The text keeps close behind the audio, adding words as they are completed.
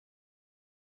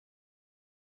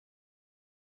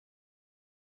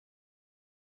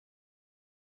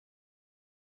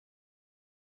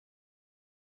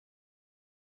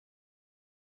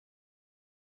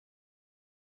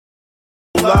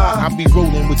fly. I be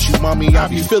rolling with you, mommy, I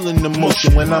be feeling the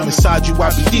motion. When I'm inside you,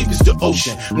 I be deep as the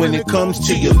ocean. When it comes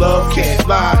to your love, can't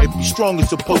lie, it be strong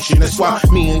as a potion. That's why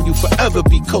me and you forever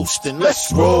be coasting.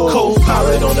 Let's roll.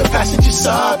 Co-pilot on the passenger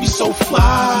side, be so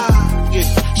fly.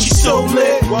 Yeah, she so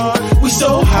lit, we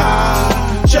so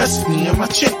high. Just me and my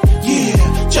chick,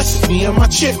 yeah. Just me and my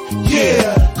chick,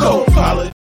 yeah.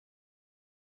 Co-pilot.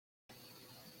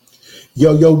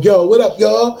 Yo, what up,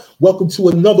 y'all? Welcome to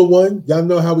another one. Y'all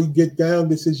know how we get down.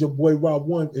 This is your boy Rob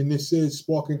One, and this is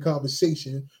Sparking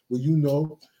Conversation, where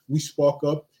we spark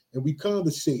up and we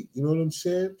conversate. You know what I'm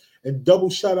saying? And double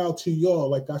shout out to y'all.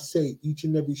 Like I say, each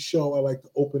and every show I like to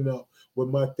open up with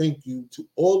my thank you to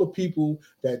all the people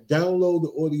that download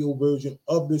the audio version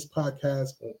of this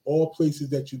podcast on all places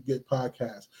that you get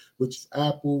podcasts, which is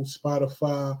Apple,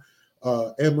 Spotify,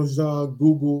 Amazon,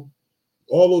 Google,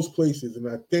 all those places. And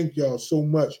I thank y'all so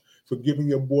much for giving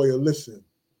your boy a listen.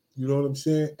 You know what I'm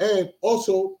saying? And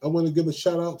also, I want to give a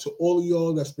shout out to all of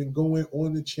y'all that's been going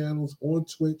on the channels on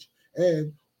Twitch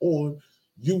and on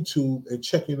YouTube and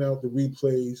checking out the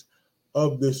replays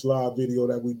of this live video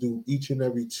that we do each and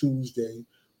every Tuesday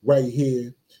right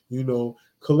here. You know,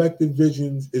 Collective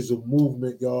Visions is a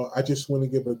movement, y'all. I just want to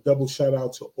give a double shout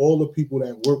out to all the people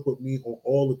that work with me on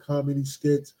all the comedy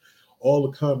skits, all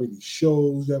the comedy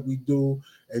shows that we do,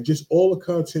 and just all the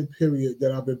content period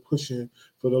that I've been pushing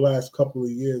for the last couple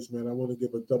of years, man. I want to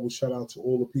give a double shout out to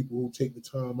all the people who take the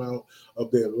time out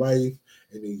of their life,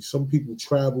 and some people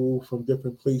travel from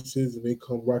different places and they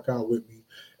come rock out with me.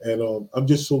 And I'm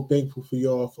just so thankful for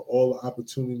y'all for all the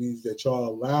opportunities that y'all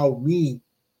allow me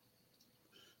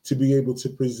to be able to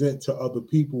present to other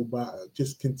people by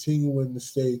just continuing to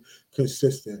stay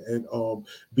consistent and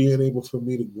being able for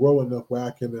me to grow enough where I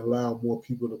can allow more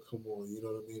people to come on, you know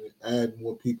what I mean, and add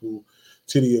more people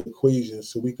to the equation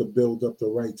so we could build up the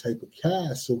right type of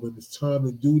cast. So when it's time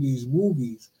to do these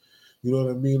movies, you know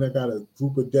what I mean, I got a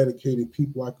group of dedicated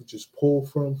people I could just pull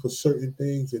from for certain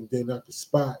things, and then I could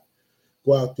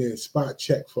go out there and spot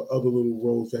check for other little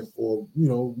roles that, or, you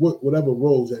know, whatever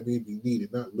roles that may be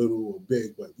needed, not little or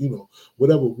big, but, you know,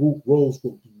 whatever roles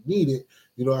will be needed,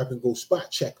 you know, I can go spot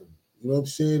check them, you know what I'm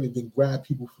saying, and then grab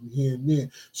people from here and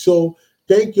there. So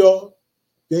thank y'all,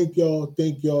 you know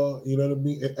what I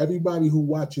mean? And everybody who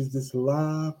watches this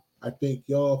live, I thank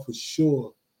y'all for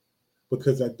sure,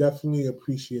 because I definitely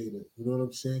appreciate it, you know what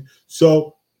I'm saying?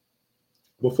 So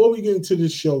before we get into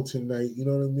this show tonight, you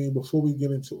know what I mean? Before we get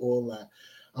into all that,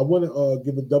 I want to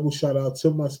give a double shout out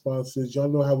to my sponsors. Y'all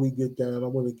know how we get down. I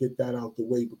want to get that out the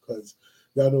way because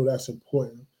y'all know that's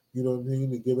important. You know what I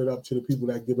mean? To give it up to the people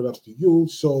that give it up to you.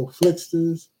 So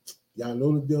Flixsters, y'all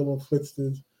know the deal on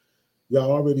Flixsters.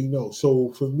 Y'all already know.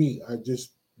 So for me, I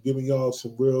just giving y'all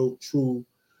some real, true,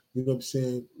 you know what I'm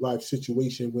saying, live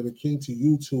situation. When it came to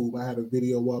YouTube, I had a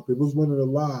video up. It was one of the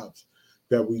lives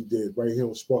that we did right here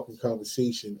on Sparking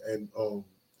Conversation. And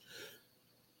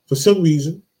for some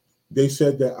reason, they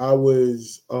said that I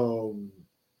was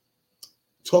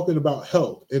talking about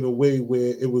health in a way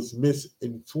where it was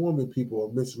misinforming people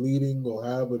or misleading or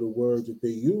however the words that they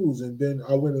use. And then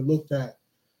I went and looked at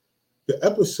the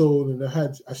episode, and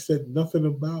I said nothing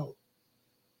about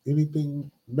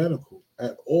anything medical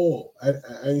at all. I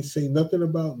ain't say nothing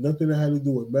about nothing that had to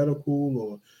do with medical,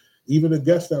 or even the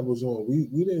guest that was on.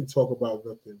 We didn't talk about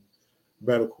nothing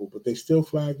medical, but they still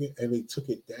flagged it and they took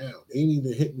it down. They didn't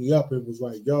even hit me up and was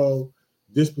like, yo,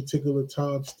 this particular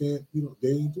time stamp, you know,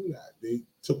 they didn't do that. They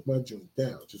took my joint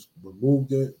down, just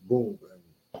removed it, boom,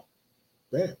 and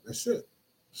bam, that's it.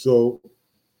 So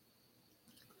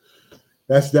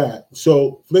that's that.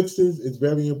 So Flixsters is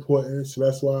very important. So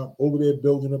that's why I'm over there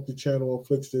building up the channel on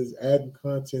Flixsters, adding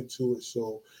content to it.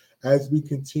 So as we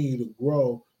continue to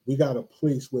grow, we got a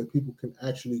place where people can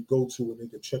actually go to and they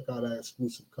can check out our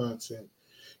exclusive content.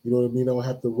 You know what I mean? I don't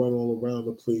have to run all around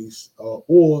the place.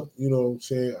 Or, you know what I'm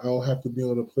saying, I don't have to be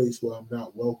on a place where I'm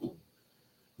not welcome.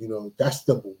 You know, that's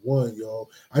number one, y'all.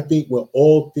 I think with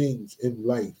all things in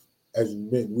life, as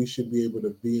men, we should never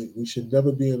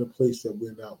be in a place that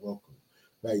we're not welcome.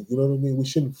 Like, you know what I mean? We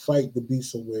shouldn't fight to be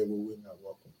somewhere where we're not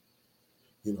welcome.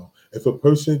 You know, if a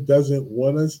person doesn't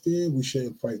want us there, we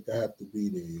shouldn't fight to have to be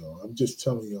there, y'all. I'm just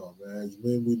telling y'all, man. As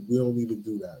men, we don't need to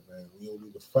do that, man. We don't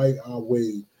need to fight our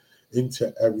way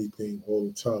into everything all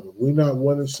the time. If we're not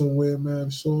wanted somewhere, man,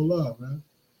 it's all love, man.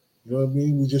 You know what I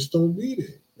mean? We just don't need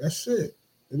it. That's it.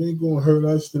 It ain't going to hurt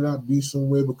us to not be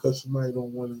somewhere because somebody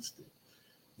don't want us there.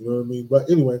 You know what I mean?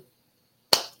 But anyway,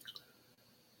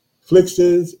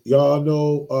 Flixsters, y'all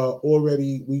know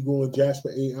already we going Jasper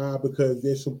AI because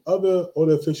there's some other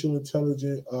artificial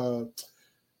intelligence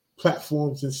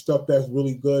platforms and stuff that's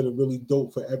really good and really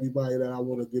dope for everybody that I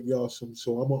want to give y'all some.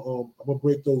 So I'm gonna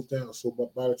break those down. So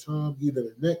by the time either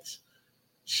the next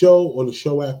show or the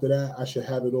show after that, I should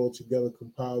have it all together,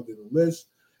 compiled in a list,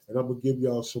 and I'm gonna give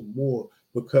y'all some more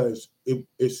because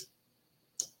it's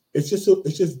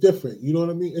just different. You know what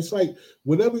I mean? It's like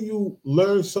whenever you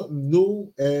learn something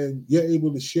new and you're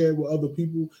able to share it with other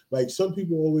people, like some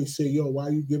people always say, yo, why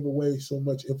you give away so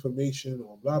much information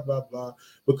or blah, blah, blah.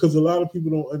 Because a lot of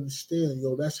people don't understand,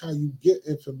 yo, that's how you get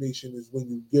information is when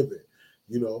you give it.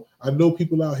 You know, I know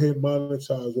people out here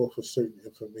monetize off of certain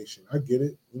information. I get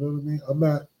it. You know what I mean? I'm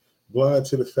not blind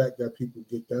to the fact that people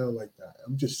get down like that.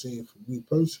 I'm just saying for me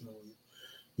personally,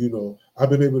 you know, I've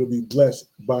been able to be blessed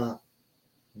by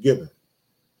giving.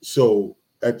 So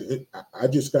I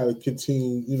just got to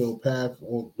continue, you know, path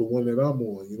on the one that I'm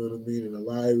on, you know what I mean, and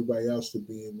allow everybody else to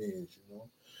be in theirs, you know.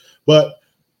 But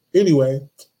anyway,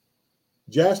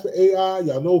 Jasper AI,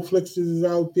 y'all know Flixsters is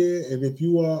out there, and if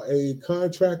you are a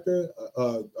contractor,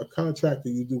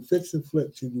 you do fix and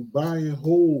flips, you do buy and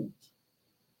hold.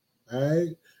 All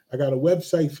right, I got a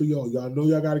website for y'all. Y'all know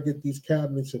y'all got to get these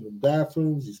cabinets in the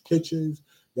bathrooms, these kitchens.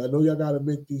 Y'all know y'all got to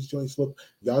make these joints look.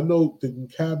 Y'all know the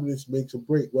cabinets makes a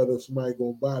break whether somebody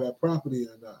gonna buy that property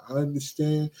or not. I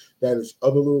understand that it's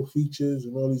other little features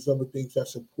and all these other things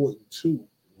that's important too,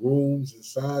 rooms and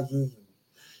sizes. And,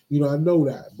 you know, I know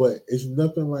that, but it's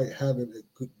nothing like having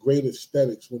a great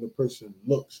aesthetics when a person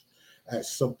looks at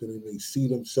something and they see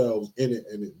themselves in it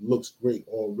and it looks great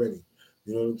already.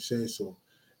 You know what I'm saying? So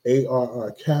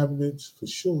ARR cabinets for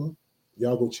sure.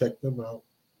 Y'all go check them out.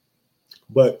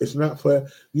 But it's not for,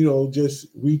 you know, just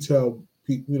retail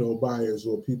people, you know, buyers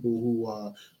or people who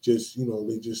are just, you know,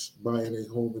 they just buying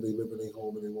a home and they live in a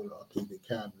home and they want to update their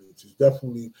cabinets. It's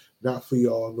definitely not for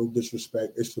y'all, no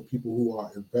disrespect. It's for people who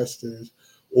are investors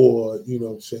or, you know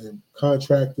what I'm saying,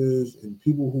 contractors and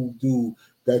people who do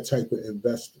that type of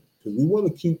investing. Because we want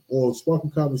to keep on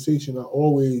Sparking Conversation. I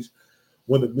always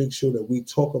want to make sure that we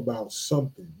talk about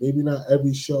something. Maybe not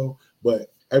every show,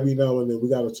 but every now and then we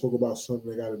got to talk about something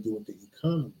that got to do with the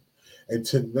economy. And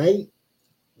tonight,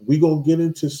 we're going to get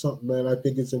into something, man. I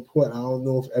think it's important. I don't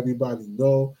know if everybody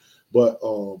know, but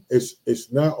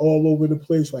it's not all over the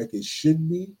place like it should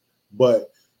be,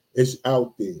 but it's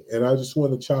out there. And I just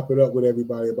want to chop it up with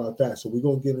everybody about that. So we're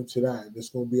going to get into that, and it's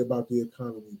going to be about the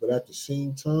economy. But at the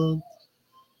same time,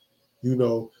 you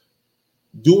know,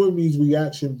 doing these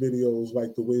reaction videos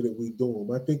like the way that we do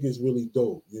them, I think is really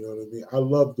dope. You know what I mean? I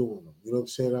love doing them. You know what I'm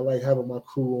saying? I like having my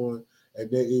crew on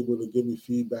and they're able to give me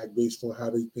feedback based on how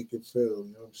they think it feels.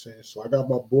 You know what I'm saying? So I got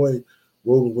my boy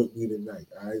rolling with me tonight.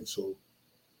 All right. So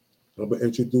I'm going to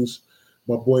introduce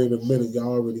my boy in a minute.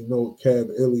 Y'all already know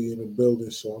Cab Illy in the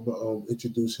building. So I'm going to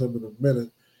introduce him in a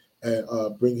minute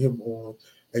and bring him on.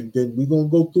 And then we're going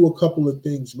to go through a couple of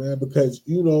things, man, because,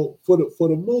 you know, for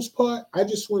the most part, I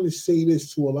just want to say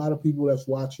this to a lot of people that's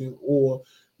watching or,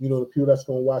 you know, the people that's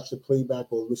going to watch the playback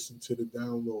or listen to the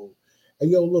download. And,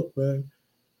 yo, look, man,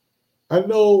 I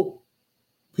know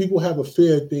people have a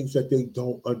fear of things that they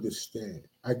don't understand.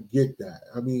 I get that.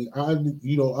 I mean,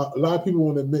 you know, a lot of people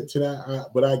won't admit to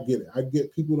that, but I get it. I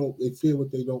get people they fear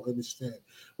what they don't understand.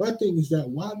 My thing is that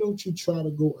why don't you try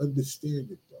to go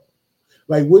understand it, though?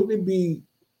 Like, wouldn't it be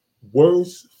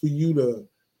worse for you to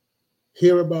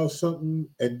hear about something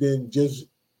and then just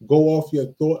go off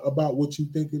your thought about what you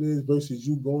think it is versus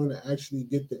you going to actually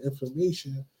get the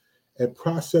information and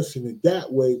processing it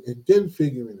that way and then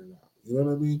figuring it out? You know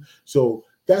what I mean? So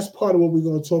that's part of what we're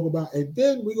going to talk about. And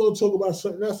then we're going to talk about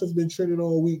something else that's been trending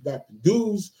all week. Got the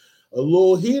dudes a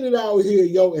little heated out here,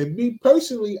 yo. And me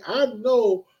personally, I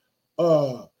know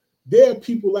there are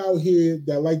people out here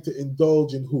that like to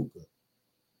indulge in hookah.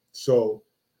 So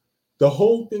the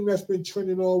whole thing that's been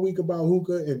trending all week about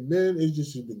hookah and men is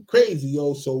just been crazy,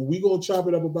 yo. So we're going to chop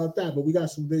it up about that. But we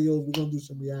got some videos. We're going to do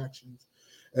some reactions.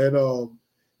 And,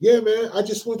 yeah, man, I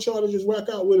just want y'all to just rock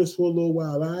out with us for a little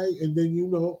while, all right? And then, you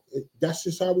know, that's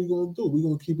just how we're going to do. We're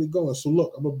going to keep it going. So,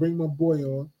 look, I'm going to bring my boy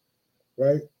on,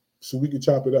 right, so we can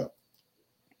chop it up.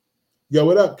 Yo,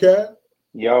 what up, Cat?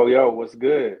 Yo, what's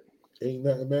good? Ain't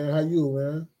nothing, man. How you,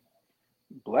 man?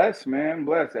 Blessed, man.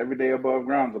 Blessed. Every day above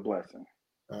ground's a blessing.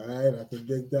 All right, I can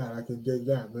dig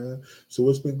that, man. So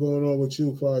what's been going on with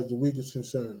you as far as the week is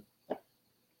concerned?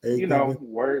 You know,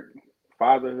 work,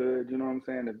 fatherhood, you know what I'm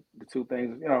saying? The two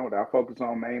things, you know, that I focus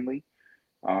on mainly.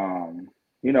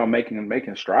 You know,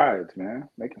 making strides, man.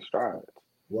 Making strides.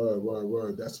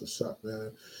 Word. That's what's up,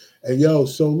 man. And yo,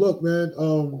 so look, man,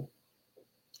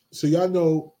 so y'all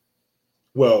know,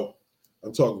 well,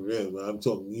 I'm talking to them, man. I'm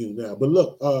talking to you now. But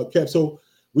look, Cap, so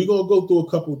we're gonna go through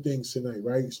a couple things tonight,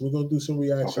 right? So we're gonna do some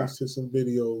reactions to some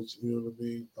videos. You know what I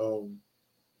mean?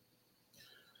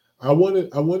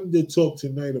 I wanted to talk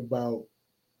tonight about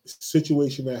a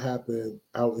situation that happened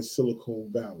out in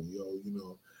Silicon Valley, yo. You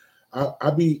know,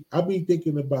 I be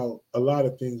thinking about a lot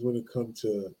of things when it comes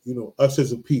to, you know, us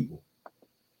as a people.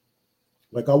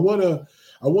 Like I wanna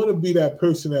be that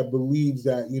person that believes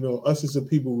that, you know, us as a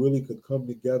people really could come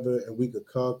together and we could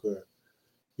conquer,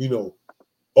 you know,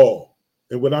 all.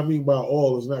 And what I mean by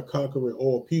all is not conquering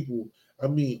all people. I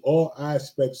mean all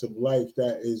aspects of life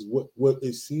that is what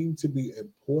it seemed to be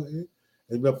important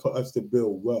enough for us to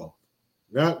build wealth.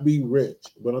 Not be rich,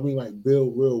 but I mean like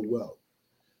build real wealth.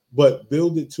 But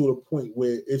build it to the point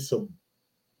where it's a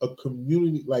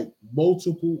community, like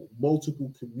multiple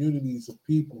communities of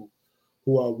people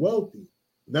who are wealthy,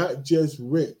 not just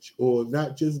rich or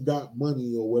not just got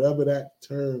money or whatever that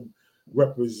term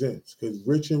represents, because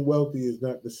rich and wealthy is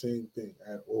not the same thing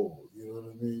at all. You know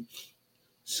what I mean?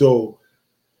 So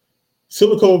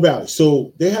Silicon Valley.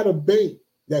 So they had a bank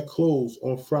that closed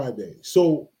on Friday.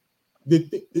 So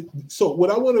so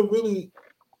what I really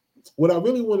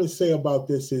want to say about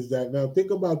this is that, now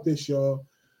think about this, y'all.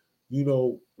 You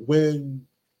know, when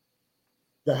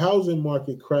the housing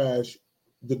market crashed,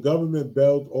 the government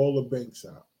bailed all the banks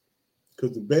out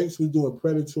because the banks were doing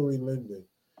predatory lending,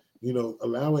 you know,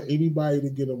 allowing anybody to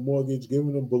get a mortgage,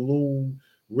 giving them balloon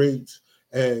rates,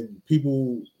 and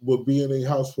people would be in their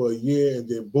house for a year and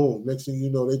then boom, next thing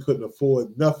you know, they couldn't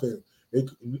afford nothing. It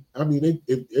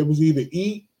was either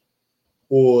eat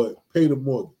or pay the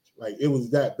mortgage. Like it was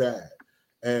that bad.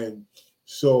 And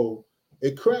so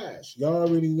it crashed. Y'all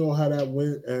already know how that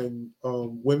went. And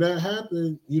when that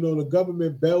happened, you know, the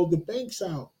government bailed the banks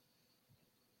out.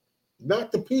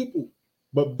 Not the people,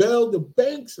 but bailed the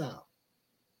banks out.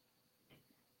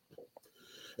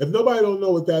 If nobody don't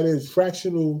know what that is,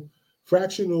 fractional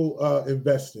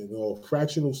investing or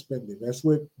fractional spending. That's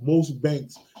what most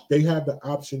banks, they have the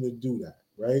option to do that,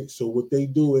 right? So what they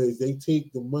do is they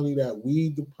take the money that we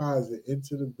deposit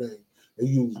into the bank and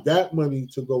use that money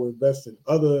to go invest in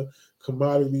other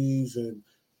commodities and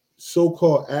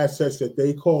so-called assets that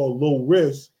they call low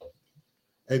risk,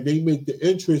 and they make the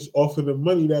interest off of the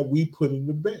money that we put in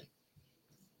the bank.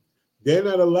 They're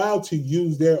not allowed to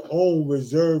use their own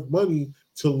reserve money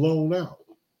to loan out.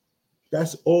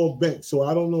 That's all banks. So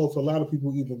I don't know if a lot of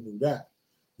people even knew that.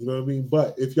 You know what I mean?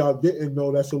 But if y'all didn't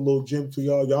know, that's a little gem for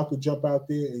y'all. Y'all could jump out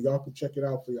there and y'all could check it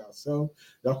out for yourself.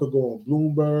 Y'all could go on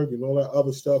Bloomberg and all that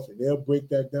other stuff, and they'll break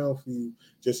that down for you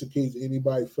just in case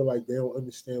anybody feel like they don't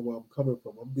understand where I'm coming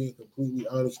from. I'm being completely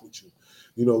honest with you.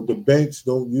 You know, the banks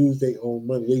don't use their own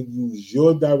money. They use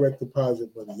your direct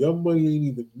deposit money. Your money ain't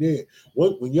even there.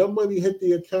 When your money hit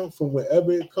the account from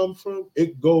wherever it comes from,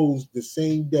 it goes the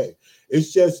same day.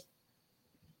 It's just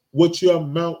what your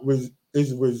amount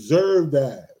is reserved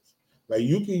as. Like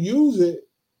you can use it,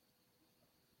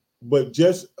 but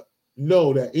just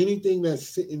know that anything that's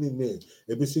sitting in there,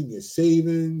 if it's in your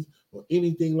savings or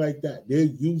anything like that, they're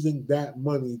using that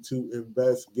money to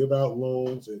invest, give out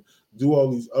loans, and do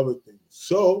all these other things.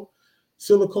 So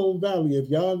Silicon Valley, if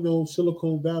y'all know,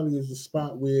 Silicon Valley is the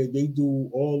spot where they do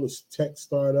all the tech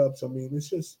startups. I mean, it's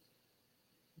just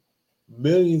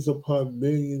millions upon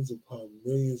millions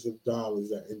of dollars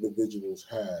that individuals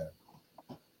have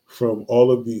from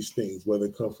all of these things, whether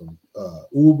it come from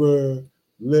Uber,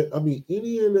 Lyft, I mean,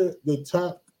 any of the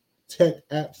top tech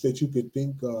apps that you could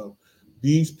think of,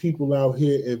 these people out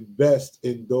here invest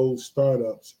in those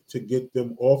startups to get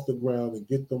them off the ground and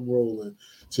get them rolling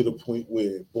to the point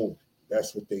where, boom,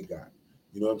 that's what they got.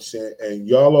 You know what I'm saying? And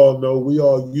y'all all know we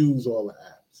all use all the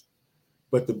apps,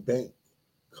 but the bank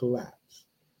collapsed.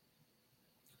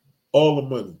 All the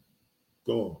money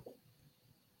gone.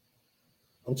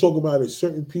 I'm talking about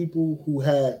certain people who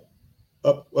had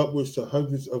upwards to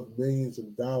hundreds of millions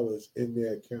of dollars in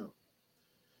their account.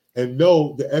 And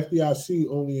no, the FDIC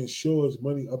only insures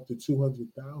money up to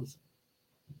 $200,000.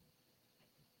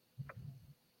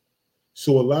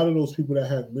 So a lot of those people that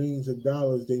have millions of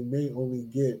dollars, they may only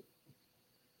get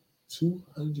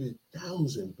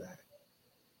 $200,000 back.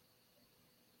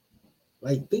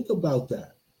 Like, think about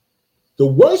that. The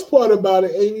worst part about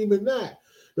it ain't even that.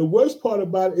 The worst part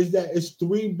about it is that it's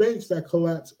 3 banks that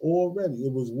collapsed already.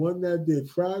 It was one that did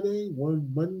Friday, one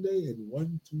Monday, and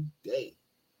one today.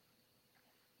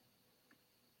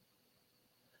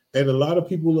 And a lot of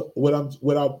people, what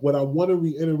I want to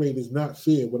reiterate is not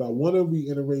fear. What I want to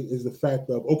reiterate is the fact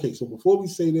of, okay, so before we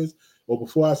say this, or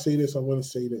before I say this, I want to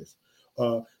say this.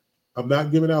 I'm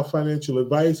not giving out financial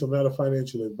advice. I'm not a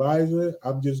financial advisor.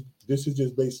 This is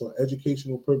just based on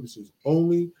educational purposes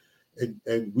only. And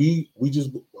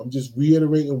I'm just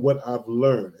reiterating what I've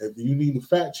learned. If you need a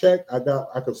fact check, I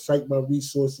can cite my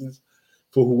resources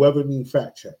for whoever needs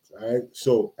fact checks. All right.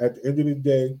 So at the end of the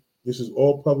day, this is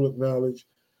all public knowledge.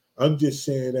 I'm just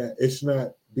saying that it's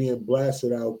not being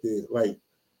blasted out there like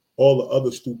all the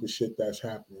other stupid shit that's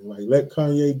happening. Like, let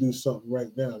Kanye do something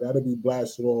right now. That'll be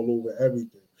blasted all over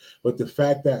everything. But the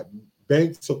fact that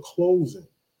banks are closing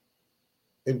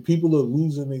and people are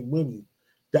losing their money,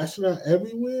 that's not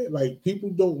everywhere. Like,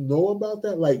 people don't know about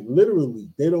that. Like, literally,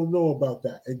 they don't know about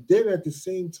that. And then at the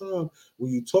same time,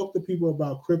 when you talk to people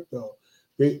about crypto,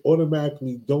 they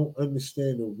automatically don't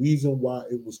understand the reason why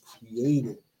it was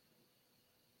created.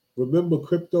 Remember,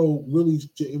 crypto really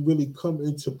didn't really come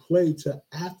into play till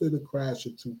after the crash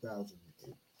of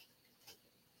 2008.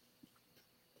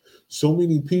 So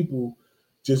many people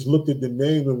just looked at the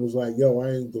name and was like, yo,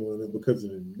 I ain't doing it because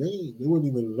of the name. They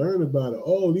wouldn't even learn about it.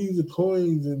 Oh, these are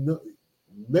coins. And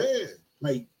man,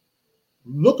 like,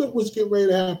 look at what's getting ready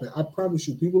to happen. I promise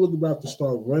you, people are about to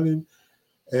start running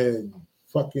and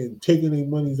fucking taking their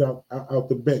monies out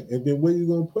the bank. And then where you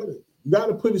going to put it? You got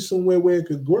to put it somewhere where it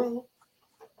could grow.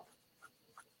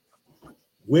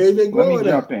 Where they growing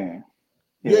at? Let me jump in.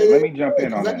 Let me jump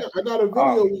in on that. I got a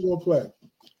video we're going to play.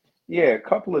 Yeah, a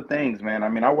couple of things, man. I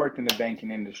mean, I worked in the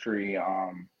banking industry.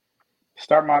 Back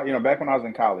when I was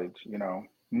in college,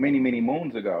 many, many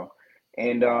moons ago.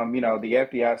 And, the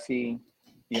FDIC,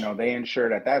 they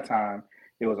insured at that time,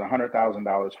 it was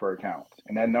 $100,000 for accounts.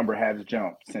 And that number has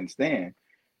jumped since then.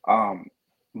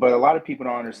 But a lot of people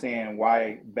don't understand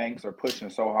why banks are pushing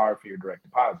so hard for your direct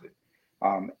deposit.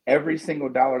 Every single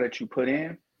dollar that you put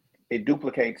in, it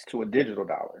duplicates to a digital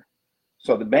dollar.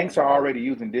 So the banks are already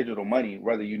using digital money,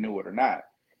 whether you knew it or not.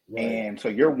 Right. And so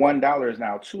your $1 is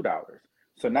now $2.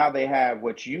 So now they have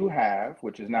what you have,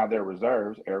 which is now their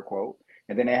reserves, air quote,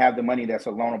 and then they have the money that's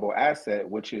a loanable asset,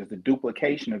 which is the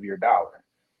duplication of your dollar.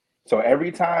 So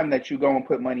every time that you go and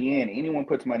put money in, anyone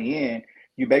puts money in,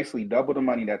 you basically double the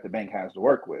money that the bank has to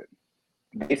work with.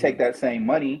 They take that same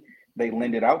money, they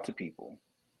lend it out to people.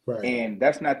 Right. And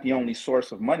that's not the only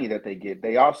source of money that they get.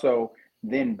 They also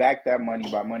then back that money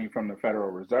by money from the Federal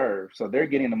Reserve. So they're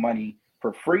getting the money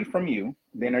for free from you.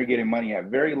 Then they're getting money at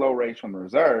very low rates from the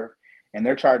Reserve, and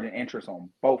they're charging interest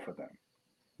on both of them.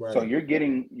 Right. So you're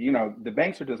getting, the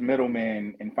banks are just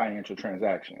middlemen in financial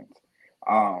transactions.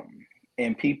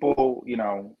 And people,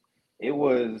 it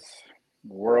was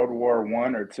World War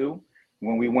I or II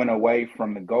when we went away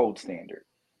from the gold standard.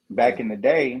 Back in the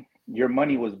day, your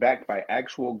money was backed by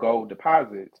actual gold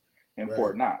deposits in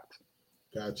Fort Knox.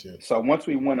 Gotcha. So once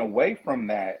we went away from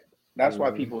that, that's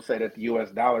why people say that the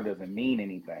U.S. dollar doesn't mean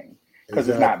anything, because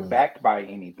it's not backed by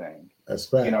anything. That's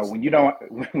facts. When you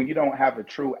don't have a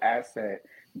true asset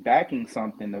backing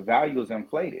something, the value is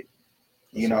inflated.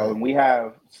 And we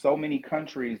have so many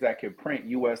countries that could print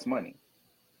U.S. money.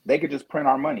 They could just print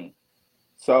our money.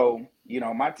 So,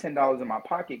 my $10 in my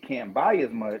pocket can't buy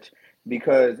as much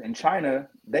because in China,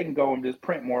 they can go and just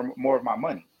print more of my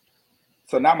money.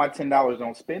 So now my $10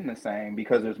 don't spend the same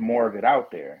because there's more of it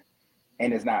out there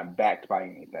and it's not backed by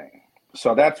anything.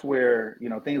 So that's where,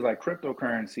 things like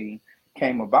cryptocurrency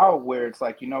came about, where it's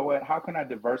like, how can I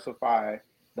diversify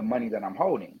the money that I'm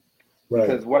holding? Right.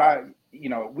 Because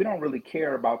we don't really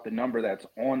care about the number that's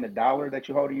on the dollar that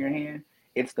you hold in your hand.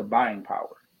 It's the buying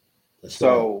power. That's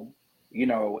so,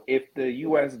 right. If the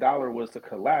US dollar was to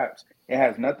collapse, it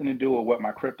has nothing to do with what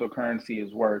my cryptocurrency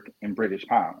is worth in British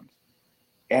pounds.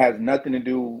 It has nothing to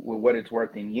do with what it's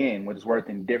worth in yen, what it's worth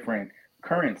in different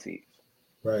currencies.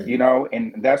 Right.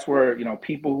 And that's where,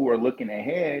 people who are looking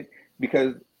ahead,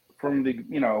 because from the,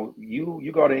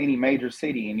 you go to any major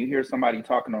city and you hear somebody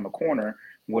talking on the corner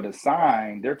with a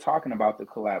sign, they're talking about the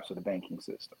collapse of the banking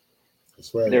system.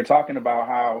 That's right. They're talking about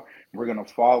how we're going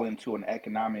to fall into an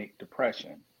economic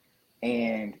depression.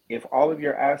 And if all of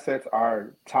your assets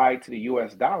are tied to the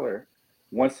US dollar,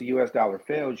 once the US dollar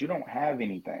fails, you don't have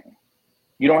anything.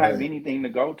 You don't have anything to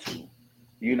go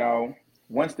to.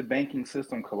 Once the banking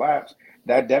system collapsed,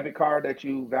 that debit card that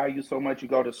you value so much, you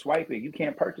go to swipe it, you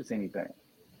can't purchase anything.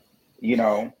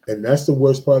 And that's the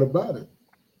worst part about it.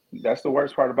 That's the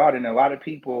worst part about it. And a lot of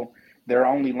people, they're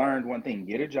only learned one thing: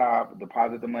 get a job,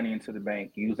 deposit the money into the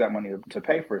bank, use that money to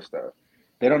pay for stuff.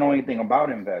 They don't know anything about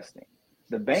investing.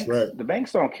 The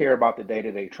banks don't care about the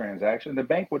day-to-day transaction. The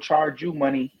bank will charge you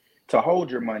money to hold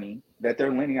your money that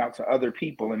they're lending out to other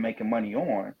people and making money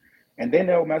on. And then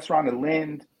they'll mess around and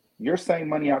lend your same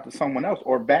money out to someone else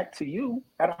or back to you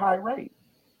at a high rate.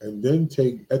 And then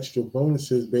take extra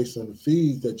bonuses based on the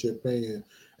fees that you're paying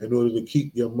in order to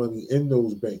keep your money in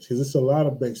those banks. Because it's a lot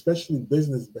of banks, especially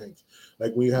business banks.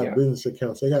 Like when you have business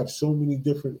accounts, they have so many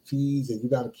different fees, and you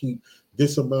got to keep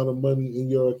this amount of money in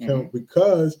your account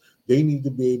because they need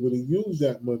to be able to use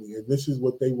that money. And this is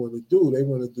what they want to do. They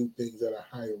want to do things at a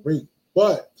higher rate.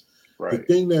 But the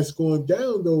thing that's going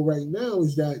down though right now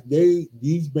is that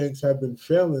these banks have been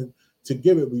failing to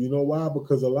give it. But you know why?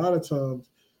 Because a lot of times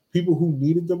people who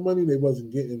needed the money, they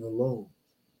wasn't getting the loan.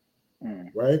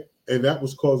 Right? And that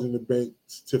was causing the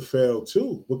banks to fail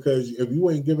too. Because if you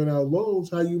ain't giving out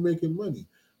loans, how you making money?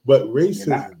 But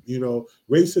racism,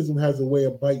 racism has a way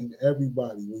of biting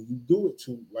everybody. When you do it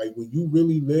to, like when you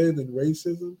really live in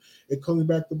racism, it comes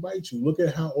back to bite you. Look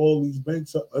at how all these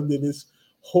banks are under this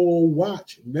whole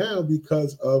watch now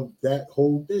because of that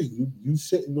whole thing. You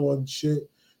sitting on shit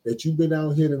that you've been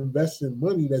out here investing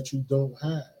money that you don't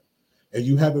have. And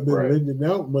you haven't been lending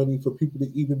out money for people to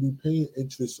even be paying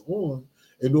interest on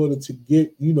in order to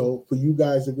get, for you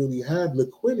guys to really have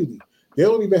liquidity. They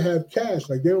don't even have cash.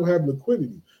 Like, they don't have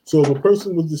liquidity. So if a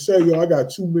person was to say, I got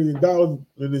 $2 million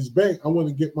in this bank, I want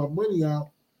to get my money out,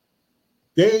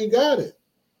 they ain't got it.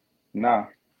 Nah.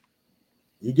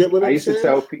 You get what I'm saying?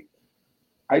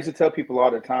 I used to tell people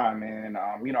all the time, and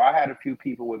I had a few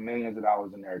people with millions of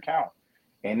dollars in their account,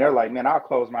 and they're like, man, I'll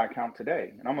close my account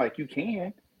today. And I'm like, you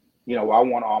can. I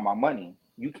want all my money.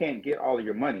 You can't get all of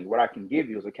your money. What I can give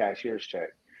you is a cashier's check.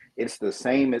 It's the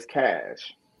same as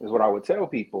cash, is what I would tell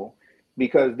people,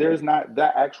 because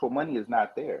that actual money is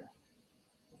not there.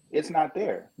 It's not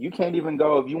there. You can't even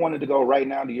go, if you wanted to go right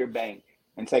now to your bank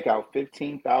and take out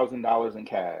 $15,000 in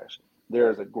cash, there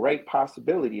is a great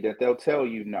possibility that they'll tell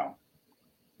you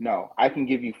no, I can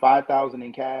give you $5,000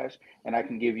 in cash, and I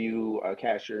can give you a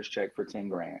cashier's check for 10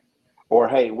 grand. Or,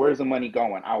 hey, where's the money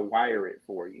going? I'll wire it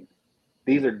for you.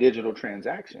 These are digital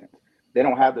transactions. They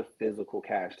don't have the physical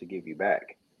cash to give you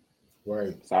back.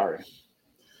 Right. Sorry.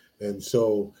 And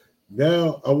so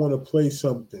now I want to play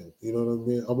something. You know what I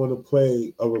mean? I want to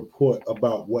play a report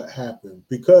about what happened,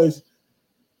 because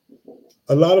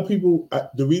a lot of people,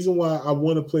 the reason why I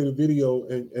want to play the video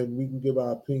and we can give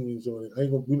our opinions on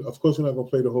it, of course, we're not going to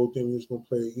play the whole thing. We're just going to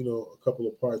play, a couple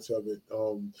of parts of it,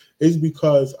 is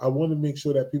because I want to make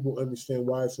sure that people understand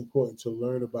why it's important to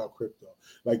learn about crypto.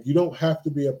 Like, you don't have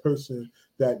to be a person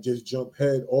that just jump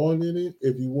head on in it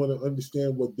if you want to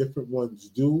understand what different ones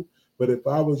do. But if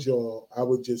I was y'all, I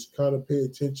would just kind of pay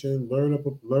attention,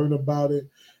 learn about it,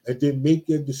 and then make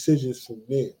your decisions from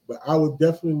there. But I would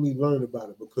definitely learn about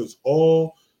it, because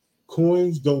all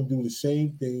coins don't do the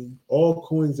same thing. All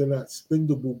coins are not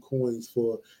spendable coins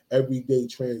for everyday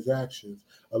transactions.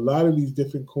 A lot of these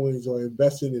different coins are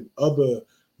invested in other,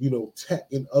 tech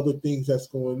and other things that's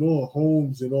going on,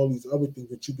 homes and all these other things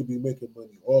that you could be making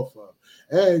money off of.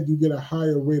 And you get a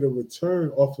higher rate of return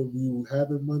off of you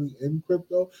having money in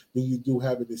crypto than you do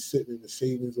having it sitting in the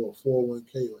savings or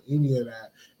 401k or any of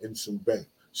that in some bank.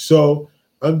 So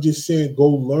I'm just saying, go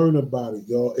learn about it,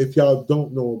 y'all, if y'all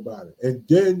don't know about it. And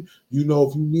then,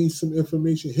 if you need some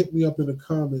information, hit me up in the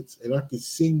comments, and I can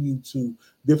send you to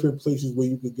different places where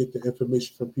you can get the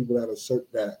information from people that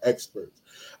are experts.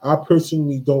 I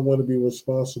personally don't want to be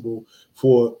responsible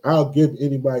for, I'll give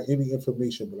anybody any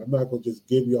information, but I'm not going to just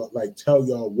give y'all, tell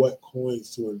y'all what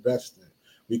coins to invest in,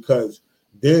 because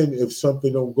then if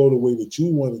something don't go the way that you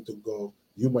want it to go,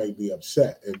 you might be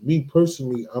upset. And me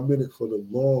personally, I'm in it for the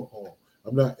long haul.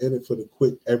 I'm not in it for the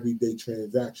quick everyday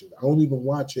transactions. I don't even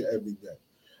watch it every day.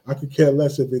 I could care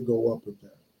less if it go up or down.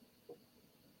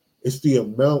 It's the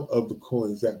amount of the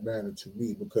coins that matter to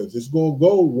me, because it's going to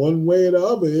go one way or the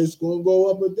other. It's going to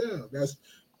go up or down.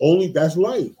 That's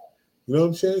life. You know what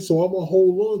I'm saying? So I'm going to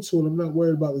hold on to it. I'm not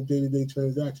worried about the day-to-day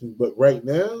transactions. But right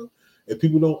now, if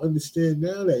people don't understand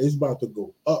now that it's about to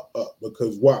go up,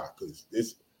 because why?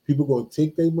 Because people going to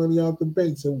take their money out the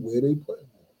banks and where they put it.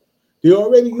 They're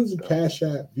already using Cash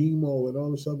App, Venmo, and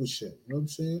all this other shit. You know what I'm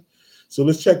saying? So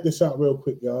let's check this out real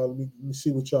quick, y'all. Let me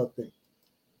see what y'all think.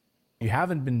 You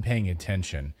haven't been paying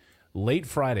attention. Late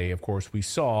Friday, of course, we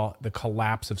saw the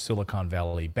collapse of Silicon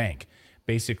Valley Bank.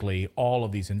 Basically, all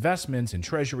of these investments in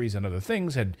treasuries and other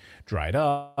things had dried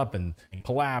up and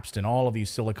collapsed, and all of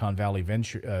these Silicon Valley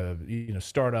venture,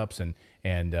 startups and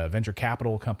venture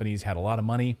capital companies had a lot of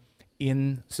money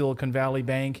in Silicon Valley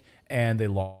Bank, and they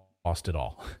lost it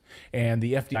all. And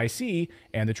the FDIC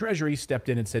and the Treasury stepped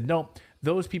in and said, no,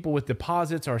 those people with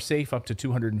deposits are safe up to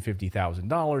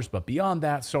 $250,000, but beyond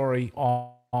that, sorry,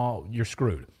 you're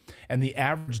screwed. And the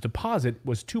average deposit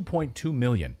was $2.2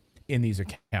 million in these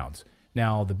accounts.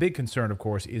 Now, the big concern, of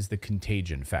course, is the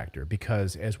contagion factor,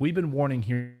 because as we've been warning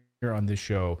here on this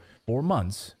show for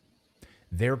months,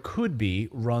 there could be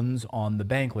runs on the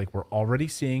bank like we're already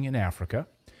seeing in Africa.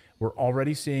 We're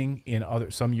already seeing in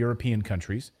some European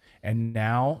countries, and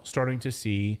now starting to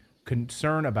see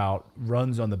concern about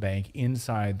runs on the bank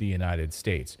inside the United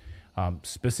States,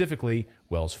 specifically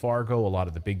Wells Fargo, a lot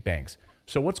of the big banks.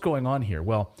 So what's going on here?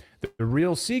 Well, the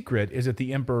real secret is that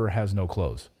the emperor has no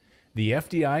clothes. The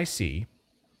FDIC,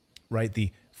 right,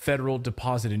 the Federal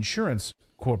Deposit Insurance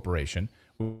Corporation,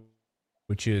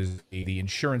 which is the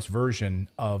insurance version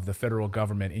of the federal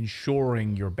government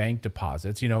insuring your bank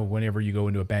deposits. You know, whenever you go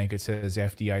into a bank, it says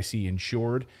FDIC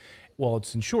insured. Well,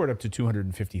 it's insured up to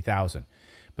 $250,000.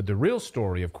 But the real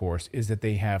story, of course, is that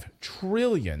they have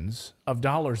trillions of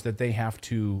dollars that they have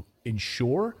to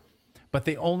insure, but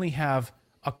they only have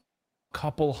a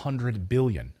couple hundred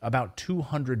billion, about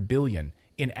 200 billion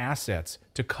in assets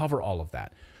to cover all of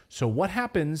that. So what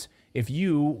happens if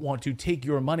you want to take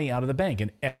your money out of the bank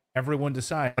and everyone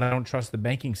decides, I don't trust the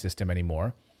banking system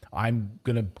anymore. I'm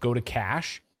going to go to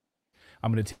cash.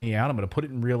 I'm going to take it out. I'm going to put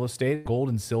it in real estate, gold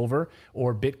and silver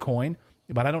or Bitcoin,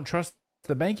 but I don't trust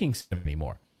the banking system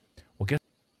anymore. Well, guess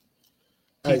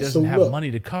he doesn't have money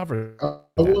to cover. I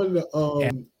wanted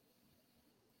to,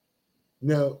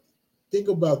 now think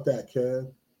about that, Kev.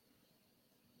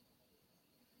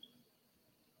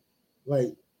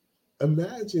 Like,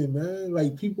 imagine, man,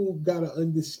 like people gotta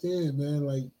understand, man,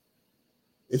 like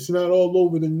it's not all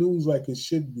over the news like it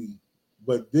should be,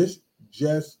 but this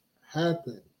just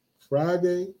happened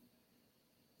Friday,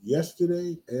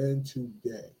 yesterday, and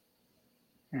today.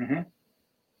 Mm-hmm.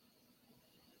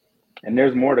 And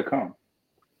there's more to come.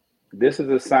 This is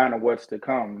a sign of what's to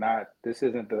come. This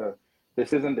isn't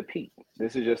the peak.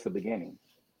 This is just the beginning.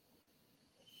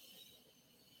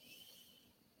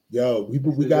 Yo,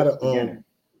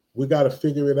 we gotta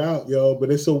figure it out, yo.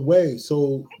 But it's a way.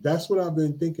 So that's what I've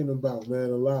been thinking about, man,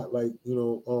 a lot. Like, you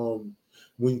know,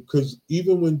 because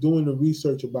even when doing the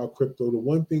research about crypto, the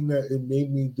one thing that it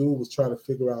made me do was try to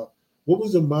figure out what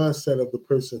was the mindset of the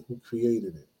person who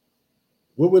created it.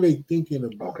 What were they thinking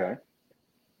about? Okay.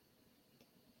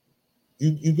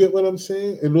 You get what I'm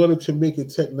saying? In order to make it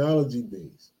technology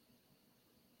based,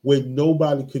 where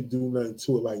nobody could do nothing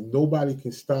to it, like nobody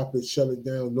can stop it, shut it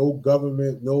down. No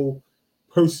government, no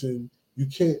person, you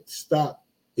can't stop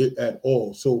it at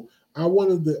all. So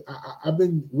I've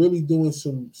been really doing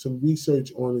some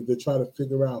research on it to try to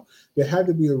figure out there had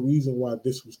to be a reason why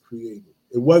this was created.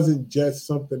 It wasn't just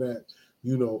something that,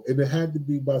 you know, and it had to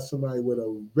be by somebody with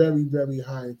a very, very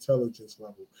high intelligence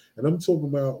level. And I'm talking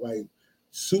about like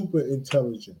super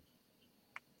intelligent,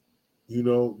 you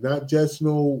know, not just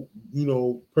no, you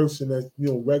know, person that's, you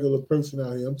know, regular person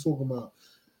out here. I'm talking about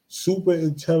super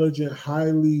intelligent,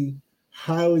 highly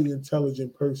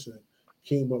intelligent person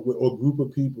came up with, or group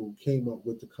of people came up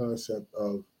with the concept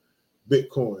of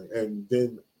Bitcoin, and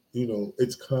then, you know,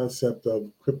 its concept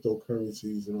of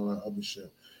cryptocurrencies and all that other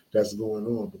shit that's going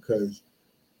on. Because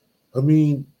I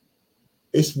mean,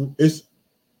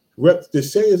 to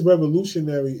say it's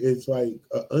revolutionary is like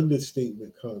an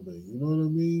understatement comment. You know what I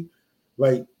mean?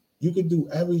 Like you can do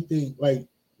everything like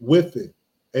with it.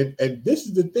 And this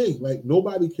is the thing, like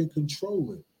nobody can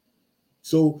control it.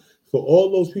 So for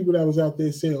all those people that was out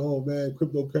there saying, oh man,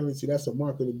 cryptocurrency, that's a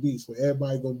mark of the beast, where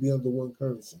everybody gonna be under one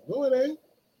currency. No, it ain't.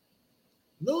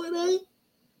 No, it ain't.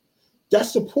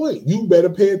 That's the point. You better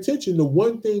pay attention. The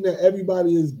one thing that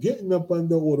everybody is getting up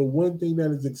under, or the one thing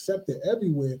that is accepted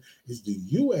everywhere, is the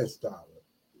US dollar.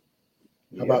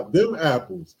 How about them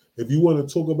apples? If you want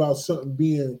to talk about something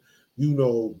being,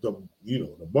 the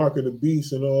mark of the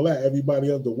beast and all that, everybody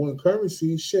under one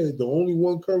currency, shit, the only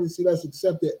one currency that's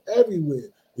accepted everywhere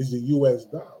is the US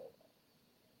dollar.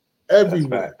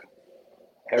 Everywhere.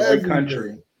 Every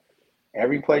country.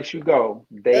 Every place you go,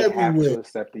 they have to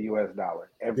accept the U.S. dollar.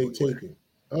 Everywhere. They take it.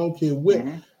 I don't care what.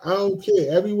 I don't care.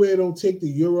 Everywhere don't take the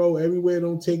euro. Everywhere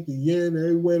don't take the yen.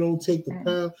 Everywhere don't take the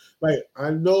pound. Like I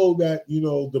know that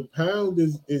the pound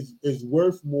is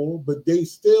worth more, but they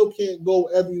still can't go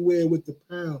everywhere with the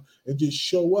pound and just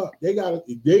show up.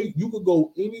 You could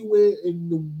go anywhere in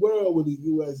the world with a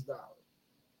U.S. dollar.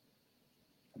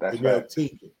 That's right.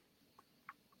 Take it.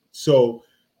 So.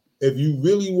 If you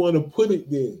really want to put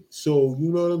it there, so you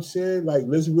know what I'm saying? Like,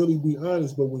 let's really be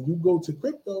honest. But when you go to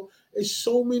crypto, it's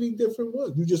so many different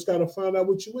ones. You just got to find out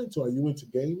what you into. Are you into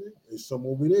gaming? There's some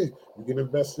over there. You can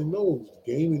invest in those.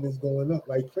 Gaming is going up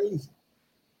like crazy.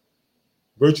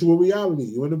 Virtual reality.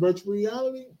 You into virtual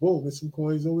reality? Boom, there's some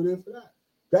coins over there for that.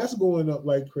 That's going up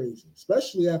like crazy,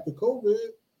 especially after COVID.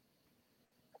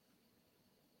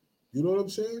 You know what I'm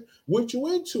saying? What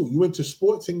you into? You into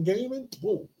sports and gaming?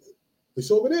 Boom. It's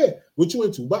over there. What you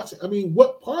into? Boxing? I mean,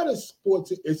 what part of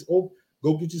sports is over?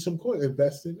 Go get you some coin.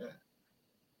 Invest in that.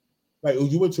 Like, oh,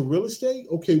 you went to real estate?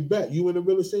 Okay, bet. You in a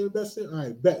real estate investing? All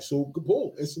right, bet. So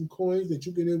boom, there's some coins that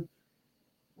you can.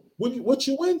 What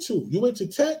you went to? You went to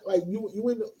tech? Like you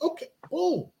went. Okay,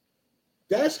 boom.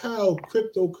 That's how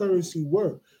cryptocurrency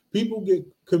works. People get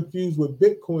confused with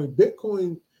Bitcoin.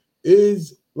 Bitcoin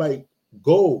is like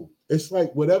gold. It's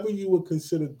like whatever you would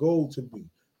consider gold to be.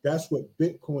 That's what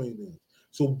Bitcoin is.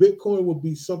 So Bitcoin will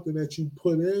be something that you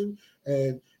put in,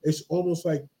 and it's almost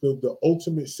like the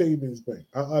ultimate savings bank.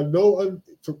 I know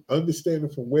from understanding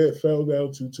from where it fell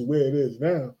down to where it is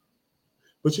now,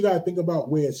 but you got to think about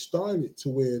where it started to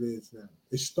where it is now.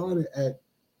 It started at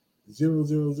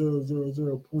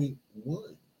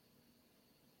 0.00000.1.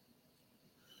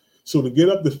 So to get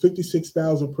up to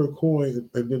 56,000 per coin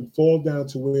and then fall down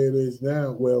to where it is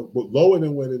now, well, but lower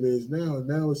than what it is now, and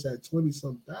now it's at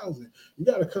 20-some thousand. You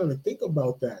got to kind of think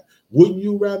about that. Wouldn't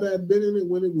you rather have been in it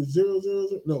when it was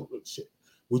 000? No, shit.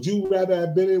 Would you rather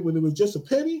have been in it when it was just a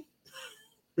penny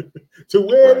to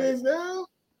where it is now?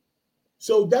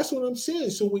 So that's what I'm saying.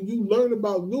 So when you learn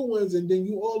about new ones and then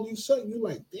you sudden you're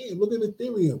like, damn, look at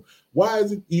Ethereum. Why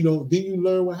is it, then you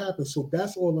learn what happened. So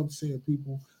that's all I'm saying,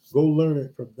 people. Go learn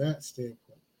it from that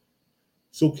standpoint.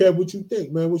 So Kev, what you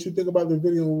think, man? What you think about the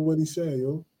video and what he said,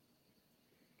 yo?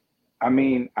 I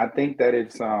mean, I think that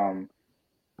it's kind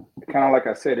of like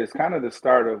I said, it's kind of the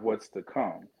start of what's to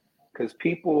come. Because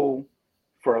people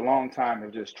for a long time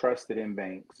have just trusted in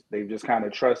banks. They've just kind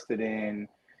of trusted in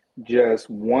just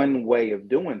one way of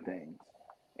doing things.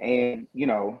 And,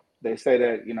 they say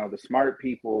that, the smart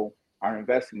people are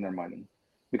investing their money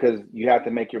because you have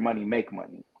to make your money make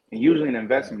money. And usually an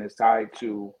investment is tied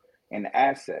to an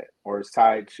asset or it's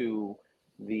tied to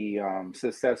the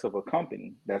success of a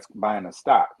company that's buying a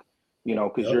stock,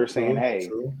 because you're saying, hey,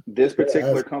 this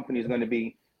particular company is going to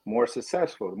be more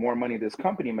successful. The more money this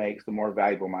company makes, the more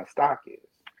valuable my stock is.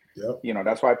 Yep.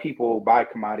 That's why people buy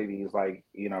commodities like,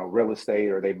 real estate,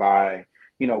 or they buy,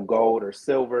 gold or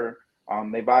silver.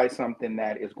 They buy something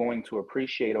that is going to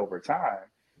appreciate over time,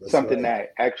 something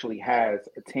that actually has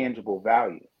a tangible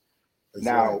value.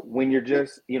 Now, when you're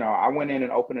just, I went in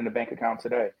and opened a bank account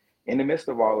today. In the midst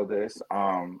of all of this,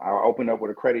 I opened up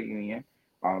with a credit union,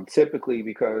 typically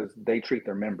because they treat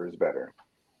their members better.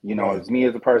 As me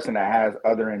as a person that has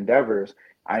other endeavors,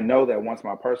 I know that once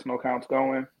my personal account's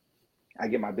going, I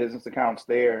get my business accounts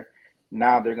there.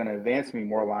 Now they're going to advance me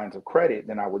more lines of credit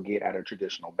than I would get at a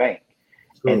traditional bank.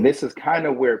 True. And this is kind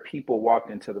of where people walked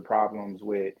into the problems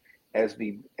with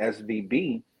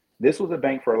SVB. This was a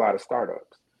bank for a lot of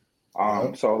startups.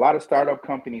 So a lot of startup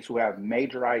companies who have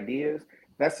major ideas,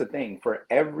 that's the thing. For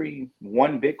every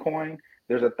one Bitcoin,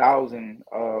 there's 1,000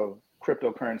 of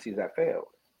cryptocurrencies that failed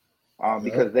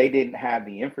because they didn't have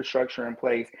the infrastructure in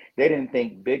place. They didn't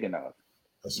think big enough.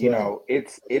 It's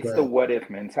the what if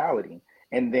mentality.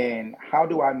 And then how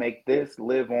do I make this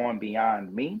live on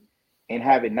beyond me and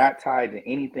have it not tied to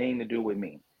anything to do with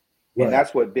me? And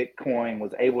that's what Bitcoin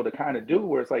was able to kind of do,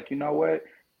 where it's like, you know what?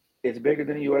 It's bigger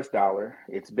than the US dollar.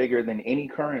 It's bigger than any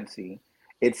currency.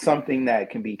 It's something that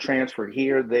can be transferred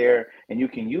here, there, and you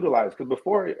can utilize. Because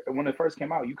before, when it first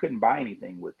came out, you couldn't buy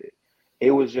anything with it. It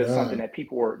was just something that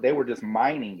people were just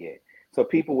mining it. So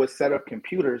people would set up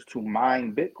computers to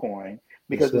mine Bitcoin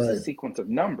because it's a sequence of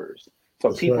numbers.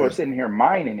 So people are sitting here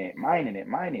mining it.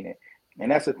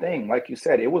 And that's the thing. Like you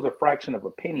said, it was a fraction of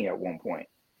a penny at one point.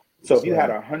 So if you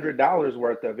had $100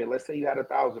 worth of it, let's say you had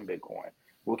 1,000 Bitcoin.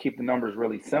 We'll keep the numbers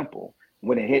really simple.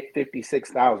 When it hit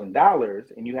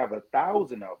 $56,000 and you have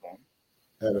 1,000 of them,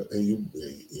 and you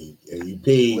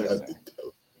pay.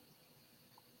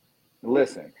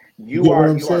 Listen, you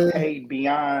are paid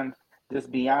beyond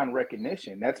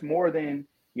recognition. That's more than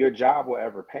your job will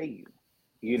ever pay you.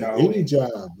 Any job.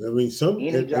 I mean,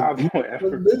 any job will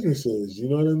ever. Businesses. You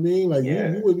know what I mean? Like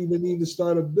you wouldn't even need to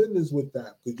start a business with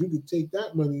that, because you could take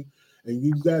that money and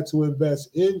use that to invest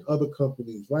in other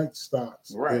companies like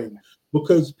stocks. Right. And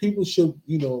because people should,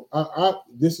 I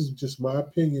this is just my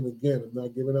opinion. Again, I'm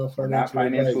not giving out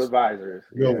financial advisors.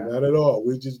 No, not at all.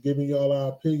 We're just giving y'all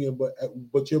our opinion,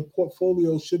 but your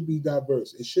portfolio should be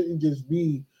diverse. It shouldn't just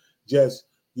be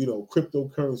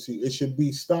cryptocurrency. It should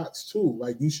be stocks too.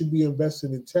 Like you should be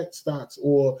investing in tech stocks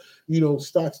or,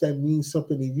 stocks that mean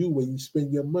something to you where you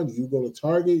spend your money. You go to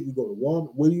Target, you go to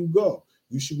Walmart, where do you go?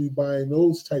 You should be buying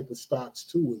those type of stocks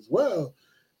too as well.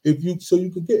 So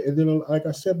you could get, and then like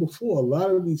I said before, a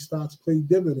lot of these stocks pay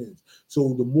dividends.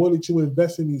 So the more that you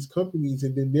invest in these companies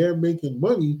and then they're making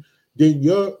money, then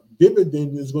your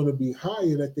dividend is going to be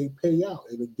higher that they pay out.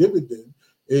 And the dividend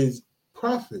is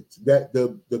profits that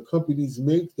the companies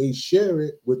make. They share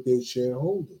it with their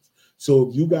shareholders. So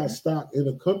if you got stock in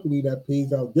a company that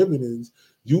pays out dividends,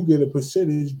 You get a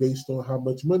percentage based on how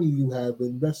much money you have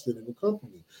invested in the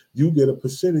company. You get a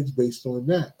percentage based on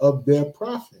that of their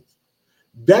profits.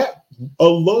 That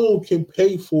alone can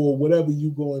pay for whatever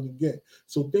you're going to get.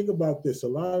 So think about this. A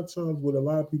lot of times, what a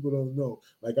lot of people don't know,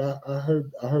 like I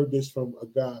heard this from a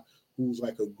guy who's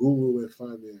like a guru in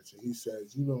finance, and he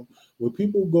says, when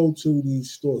people go to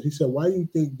these stores, he said, why do you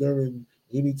think during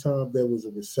any time there was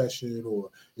a recession or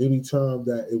any time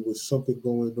that it was something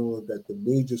going on that the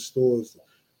major stores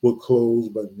were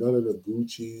closed, but none of the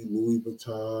Gucci, Louis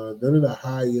Vuitton, none of the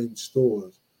high-end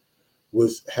stores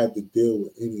had to deal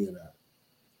with any of that?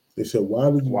 They said, why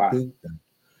would you think that?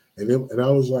 And I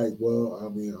was like, well, I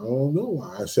mean, I don't know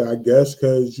why. I said, I guess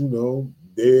because,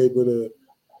 they're able to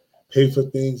pay for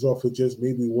things off of just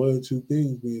maybe one or two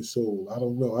things being sold. I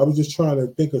don't know. I was just trying to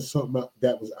think of something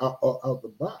that was out the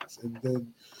box. And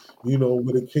then,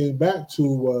 what it came back to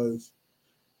was,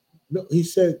 no, he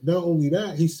said, not only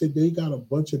that, he said they got a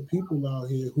bunch of people out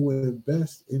here who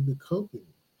invest in the company.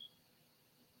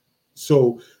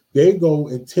 So they go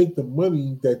and take the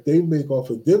money that they make off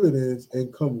of dividends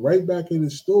and come right back in the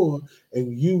store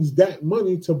and use that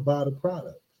money to buy the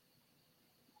product.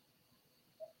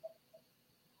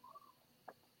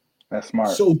 That's smart.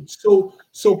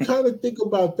 So kind of think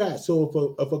about that.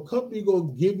 So if a company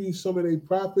gonna give you some of their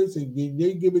profits and then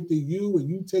they give it to you and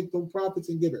you take them profits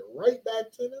and give it right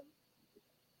back to them.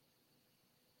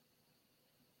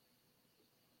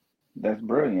 That's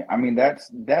brilliant. I mean, that's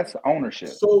ownership.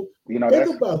 So think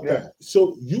about that.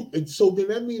 So then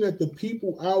that means that the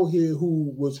people out here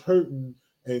who was hurting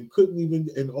and couldn't even,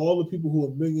 and all the people who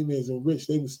are millionaires and rich,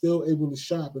 they were still able to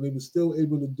shop and they were still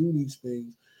able to do these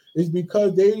things. It's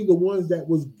because they the ones that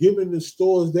was giving the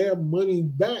stores their money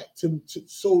back to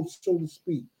so to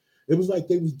speak. It was like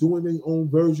they was doing their own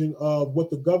version of what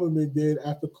the government did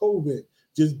after COVID,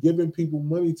 just giving people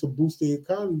money to boost the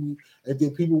economy, and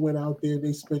then people went out there and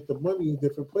they spent the money in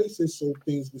different places so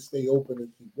things could stay open and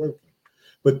keep working.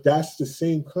 But that's the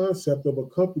same concept of a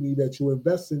company that you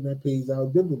invest in that pays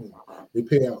out dividends. They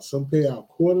pay out, some pay out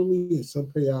quarterly and some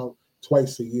pay out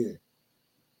twice a year.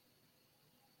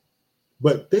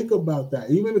 But think about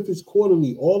that. Even if it's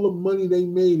quarterly, all the money they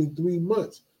made in 3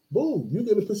 months, boom, you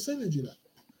get a percentage of that.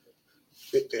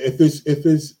 If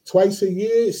it's twice a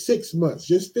year, 6 months,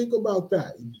 just think about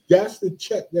that. That's the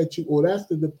check that you, or that's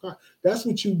the deposit. That's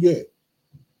what you get.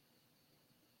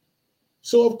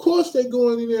 So of course they're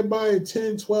going in there buying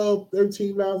 $10,000,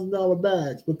 $12,000, $13,000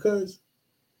 bags because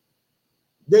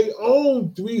they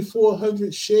own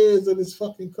 300-400 shares of this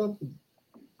fucking company.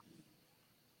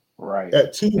 Right.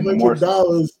 At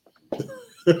 $200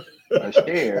 a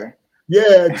share.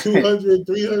 Yeah, $200,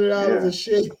 $300 a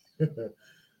share.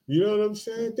 You know what I'm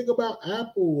saying? Think about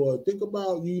Apple, or think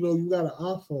about, you got an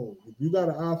iPhone. If you got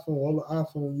an iPhone, all the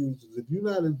iPhone users, if you're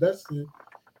not investing,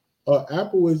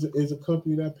 Apple is a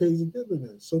company that pays a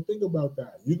dividend. So think about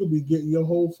that. You could be getting your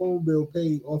whole phone bill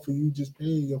paid off of you just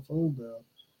paying your phone bill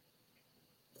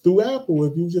through Apple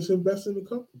if you just invest in the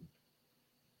company.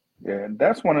 Yeah,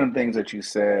 that's one of the things that you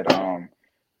said.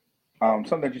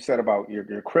 Something that you said about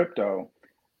your crypto.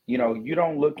 You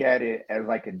don't look at it as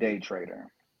like a day trader,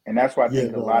 and that's what I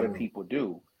think a lot of people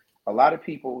do. A lot of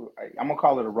people, I'm gonna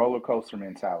call it a roller coaster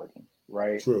mentality,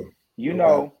 right? True. You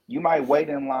might wait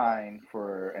in line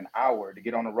for an hour to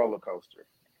get on a roller coaster.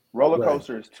 Roller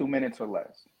coaster is 2 minutes or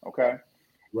less. Okay.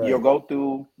 Right. You'll go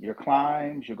through your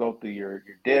climbs, you'll go through your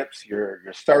dips, your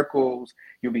circles.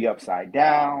 You'll be upside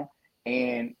down,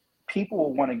 and people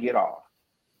will want to get off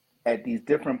at these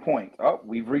different points. Oh,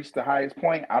 we've reached the highest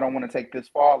point. I don't want to take this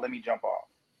fall. Let me jump off.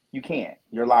 You can't.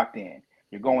 You're locked in.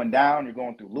 You're going down. You're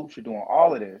going through loops. You're doing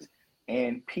all of this.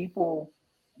 And people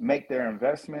make their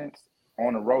investments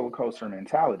on a roller coaster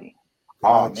mentality.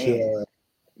 Gotcha. Oh,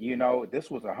 man.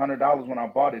 This was $100 when I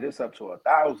bought it. It's up to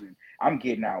 $1,000. I'm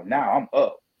getting out now. I'm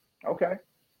up. Okay,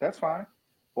 that's fine.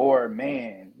 Or,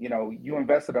 man, you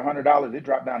invested $100. It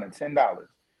dropped down to $10.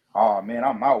 Oh man,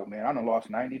 I'm out, man. I done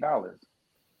lost $90.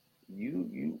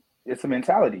 It's a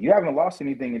mentality. You haven't lost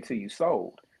anything until you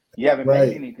sold. You haven't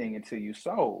made anything until you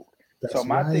sold. So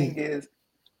my thing is,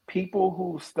 people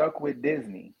who stuck with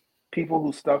Disney, people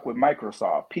who stuck with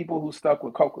Microsoft, people who stuck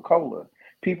with Coca-Cola,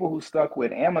 people who stuck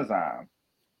with Amazon,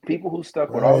 people who stuck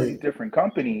with all these different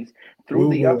companies through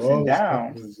the ups and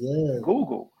downs,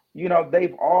 Google,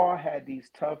 they've all had these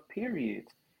tough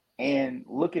periods, and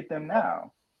look at them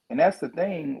now. And that's the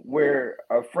thing, where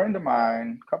a friend of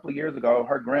mine a couple of years ago,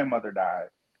 her grandmother died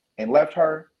and left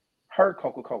her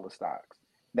Coca-Cola stocks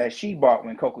that she bought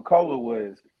when Coca-Cola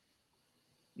was,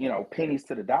 pennies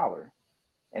to the dollar.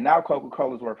 And now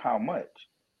Coca-Cola is worth how much?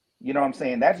 You know what I'm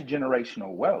saying? That's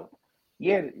generational wealth.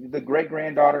 yeah, the great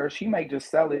granddaughter, she may just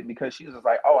sell it because she's just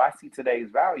like, oh, I see today's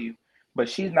value, but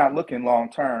she's not looking long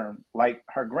term like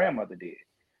her grandmother did.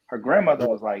 Her grandmother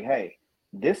was like, hey,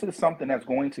 this is something that's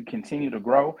going to continue to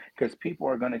grow because people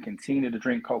are going to continue to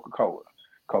drink Coca-Cola.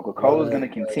 Coca-Cola is going to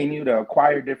continue to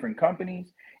acquire different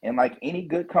companies. And like any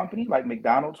good company, like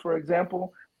McDonald's, for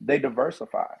example, they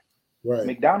diversify. Right.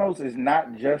 McDonald's is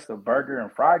not just a burger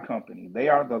and fry company. They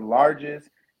are the largest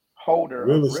holder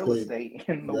of real estate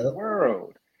in the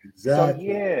world. Exactly.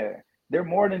 So yeah, they're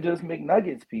more than just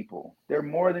McNuggets people. They're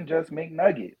more than just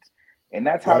McNuggets. And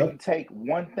that's how you take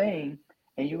one thing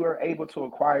and you are able to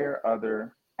acquire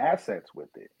other assets with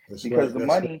it. Because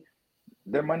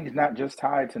their money's not just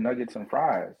tied to nuggets and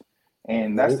fries.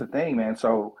 And that's the thing, man.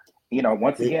 So, you know,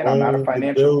 once again, I'm not a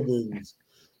financial. Buildings.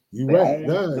 They own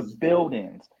the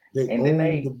buildings. They and own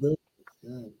then the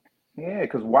buildings. Yeah,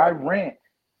 because why rent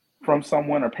from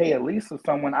someone or pay a lease to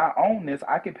someone? I own this.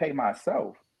 I can pay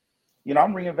myself. You know,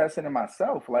 I'm reinvesting in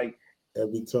myself, like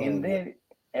every time. And then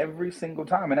every single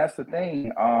time, and that's the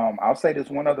thing. I'll say this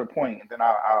one other point, and then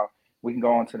we can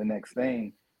go on to the next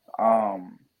thing.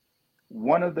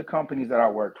 One of the companies that I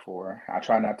worked for, I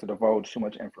try not to divulge too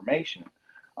much information.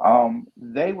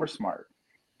 They were smart.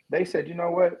 They said, you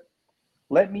know what?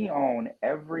 Let me own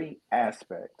every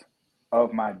aspect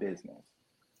of my business.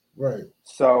 Right.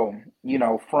 So, you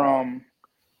know, from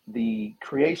the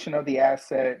creation of the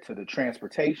asset to the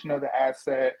transportation of the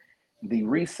asset, the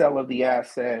resale of the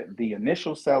asset, the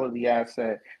initial sale of the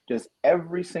asset, just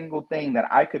every single thing that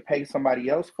I could pay somebody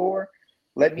else for,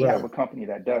 let me have a company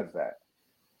that does that.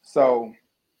 So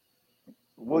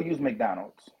we'll use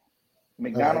McDonald's.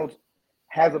 McDonald's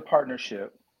has a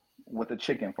partnership with a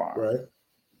chicken farm. Right.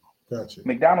 Gotcha.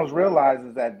 McDonald's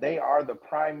realizes that they are the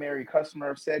primary customer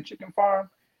of said chicken farm.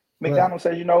 McDonald's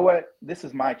says, you know what? This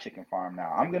is my chicken farm now.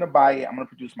 I'm going to buy it. I'm going to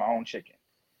produce my own chicken.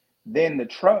 Then the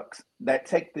trucks that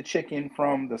take the chicken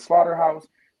from the slaughterhouse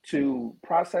to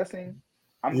processing,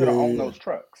 I'm going to own those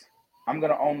trucks. I'm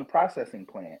going to own the processing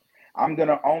plant. I'm going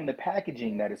to own the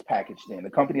packaging that is packaged in, the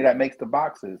company that makes the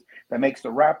boxes, that makes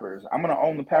the wrappers. I'm going to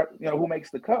own who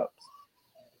makes the cups.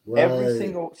 Every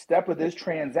single step of this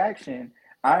transaction,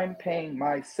 I'm paying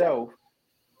myself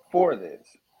for this.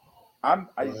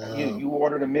 You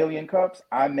ordered 1 million cups.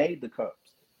 I made the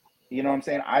cups. You know what I'm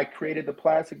saying? I created the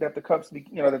plastic that the cups,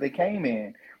 that they came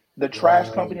in. The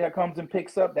trash company that comes and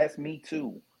picks up, that's me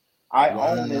too. I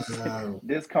own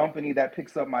this company that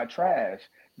picks up my trash,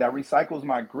 that recycles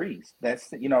my grease. That's,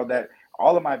 that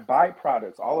all of my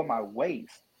byproducts, all of my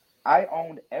waste. I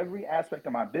owned every aspect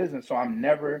of my business, so I'm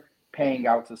never paying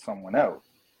out to someone else.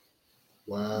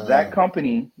 Wow. That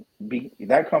company,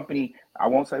 I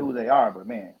won't say who they are, but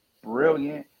man,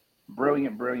 brilliant.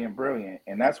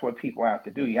 And that's what people have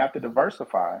to do. You have to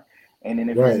diversify. And then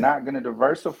if you're not going to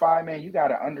diversify, man, you got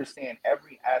to understand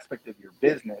every aspect of your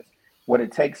business, what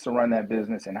it takes to run that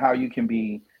business and how you can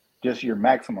be just your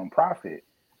maximum profit.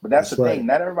 But that's the thing.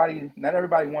 Not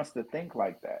everybody wants to think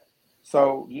like that.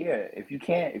 So yeah, if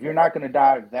you're not going to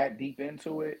dive that deep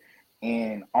into it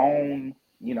and own,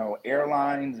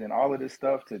 airlines and all of this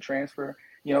stuff to transfer,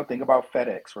 think about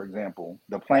FedEx, for example.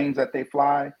 The planes that they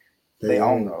fly, they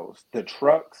own those. The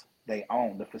trucks, they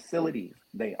own. The facilities,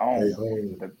 they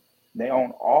own. They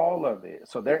own all of it.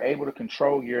 So they're able to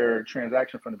control your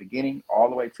transaction from the beginning all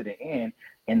the way to the end,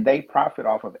 and they profit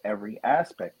off of every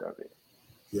aspect of it.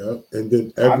 Yeah, and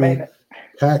then every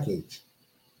package.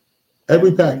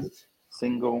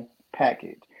 Single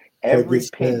package. Every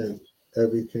penny.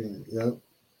 Every penny, yeah.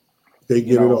 They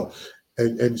get it all.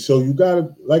 And so you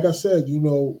gotta, like I said,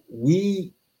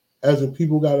 we as a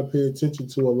people gotta pay attention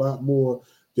to a lot more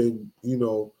than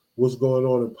what's going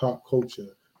on in pop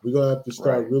culture. We're gonna have to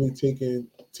start really taking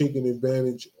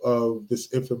advantage of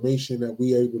this information that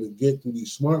we're able to get through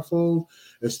these smartphones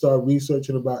and start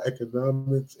researching about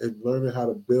economics and learning how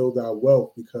to build our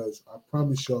wealth, because I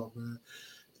promise y'all, man,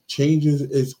 changes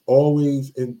is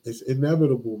always it's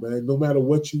inevitable, man. No matter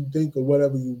what you think or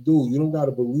whatever you do, you don't got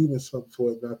to believe in something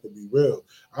for it not to be real.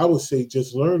 I would say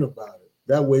just learn about it.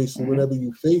 That way, so whenever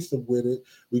you face them with it,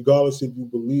 regardless if you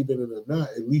believe in it or not,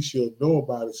 at least you'll know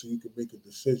about it so you can make a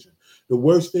decision. The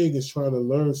worst thing is trying to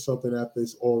learn something after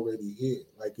it's already here.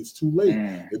 Like, it's too late.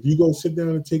 If you go sit down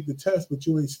and take the test, but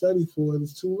you ain't study for it,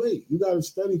 it's too late. You got to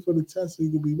study for the test so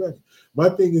you can be ready. My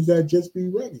thing is that just be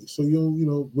ready. So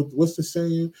what's the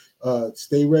saying?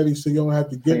 Stay ready so you don't have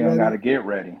to get ready. You don't got to get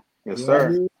ready. Yes, sir. I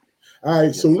mean? All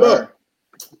right, so look,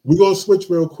 we're going to switch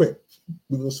real quick.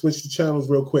 We're going to switch the channels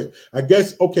real quick. I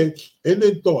guess, okay,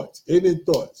 ending thoughts.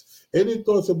 Any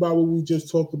thoughts about what we just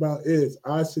talked about?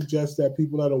 I suggest that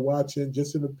people that are watching,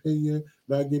 just an opinion,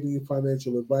 not giving you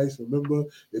financial advice. Remember,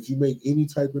 if you make any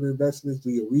type of investments,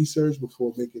 do your research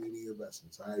before making any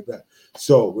investments. All right, bet.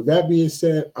 So with that being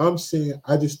said, I'm saying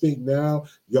I just think now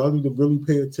y'all need to really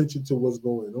pay attention to what's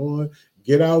going on.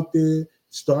 Get out there,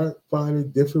 start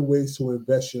finding different ways to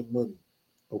invest your money.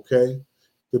 Okay?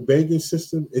 The banking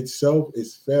system itself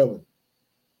is failing.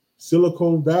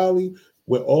 Silicon Valley,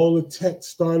 where all the tech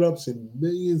startups and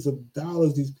millions of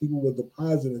dollars these people were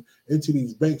depositing into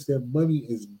these banks, their money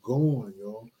is gone,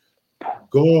 yo.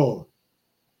 Gone.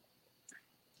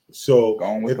 So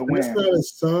if that's not a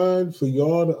sign for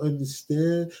y'all to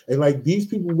understand, and like these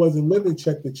people wasn't living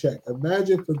check to check.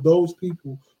 Imagine for those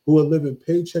people who are living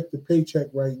paycheck to paycheck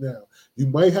right now. You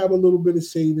might have a little bit of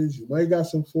savings, you might got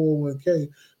some 401k,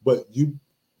 but you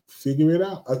figure it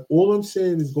out. All I'm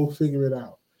saying is go figure it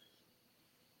out.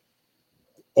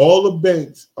 All the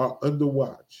banks are under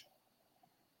watch.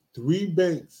 3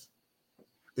 banks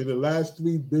in the last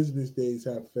 3 business days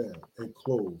have failed and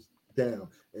closed down,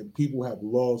 and people have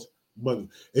lost money.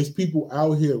 It's people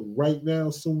out here right now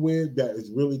somewhere that is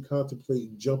really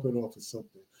contemplating jumping off of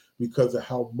something because of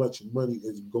how much money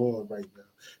is gone right now.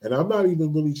 And I'm not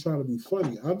even really trying to be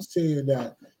funny. I'm saying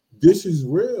that this is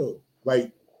real,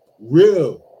 like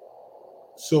real.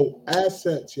 So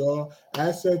assets, y'all,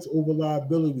 assets over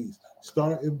liabilities.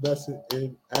 Start investing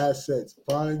in assets.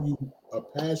 Find you a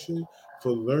passion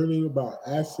for learning about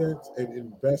assets and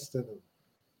invest in them.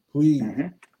 Please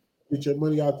get your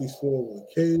money out these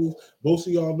 401ks. Most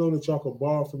of y'all know that y'all can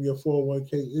borrow from your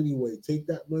 401k anyway. Take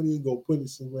that money and go put it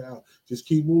somewhere else. Just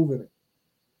keep moving it.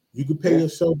 You can pay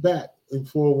yourself back in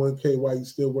 401k while you're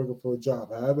still working for a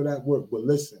job, however that works. But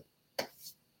listen,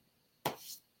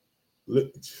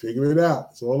 figure it out.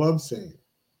 That's all I'm saying.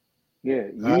 Yeah,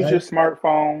 use your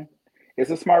smartphone. It's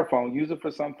a smartphone. Use it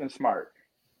for something smart.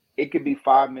 It could be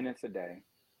 5 minutes a day.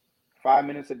 5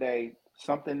 minutes a day,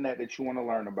 something that you want to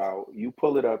learn about. You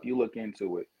pull it up, you look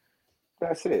into it.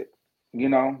 That's it. You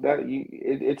know,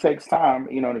 it takes time.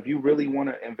 You know, and if you really want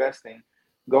to invest in,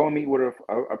 go and meet with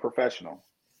a professional.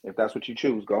 If that's what you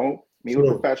choose, go meet with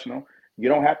a professional. You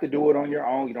don't have to do it on your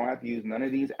own. You don't have to use none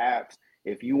of these apps.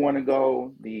 If you want to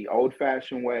go the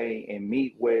old-fashioned way and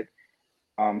meet with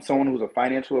someone who's a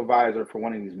financial advisor for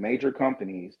one of these major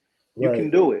companies, you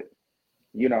can do it.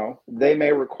 You know, they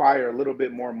may require a little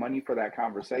bit more money for that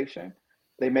conversation.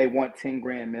 They may want 10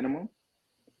 grand minimum,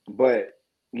 but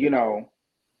you know,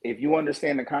 if you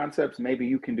understand the concepts, maybe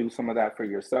you can do some of that for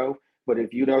yourself. But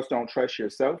if you just don't trust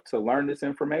yourself to learn this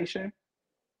information,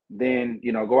 then,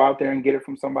 you know, go out there and get it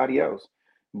from somebody else.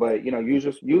 But, you know, use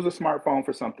a smartphone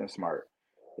for something smart.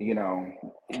 You know,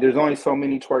 there's only so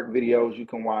many twerk videos you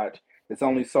can watch. There's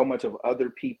only so much of other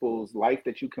people's life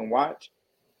that you can watch.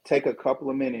 Take a couple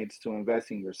of minutes to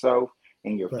invest in yourself,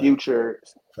 in your future.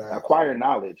 Acquire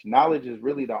knowledge. Knowledge is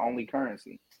really the only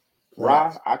currency.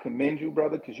 Ra, I commend you,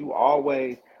 brother, because you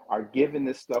always are giving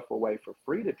this stuff away for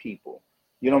free to people.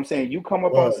 You know what I'm saying? You come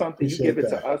up on something, you give it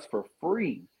to us for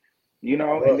free. You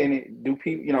know, and then do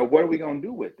people, you know, what are we going to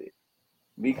do with it?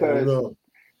 Because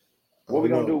what are we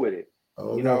going to do with it?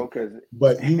 You know, because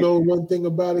but you know one thing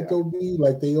about it though, B,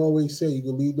 like they always say, you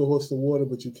can lead the horse to water,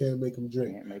 but you can't make them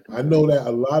drink. I know that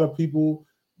a lot of people,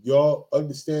 y'all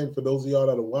understand. For those of y'all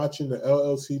that are watching, the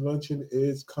LLC luncheon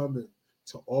is coming.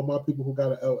 To all my people who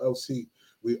got an LLC,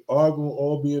 we are going to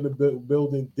all be in a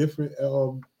building, different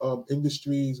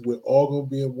industries. We're all going to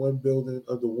be in one building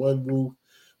under one roof.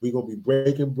 We're going to be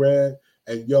breaking bread.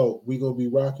 And yo, we're going to be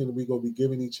rocking, and we're going to be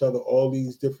giving each other all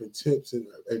these different tips and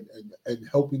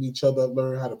helping each other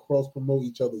learn how to cross-promote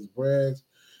each other's brands.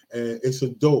 And it's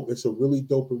a really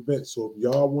dope event. So if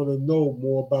y'all want to know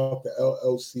more about the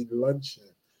LLC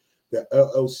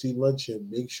luncheon,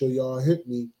 make sure y'all hit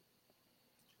me.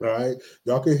 All right.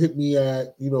 Y'all can hit me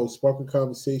at,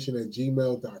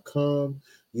 sparkingconversation@gmail.com.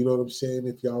 You know what I'm saying?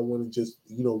 If y'all want to just,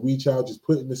 reach out, just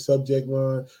put in the subject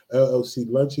line, LLC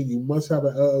luncheon. You must have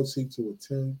an LLC to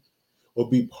attend or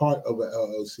be part of an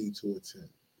LLC to attend.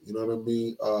 You know what I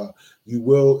mean? It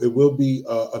will be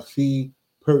a fee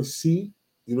per seat.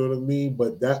 You know what I mean?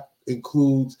 But that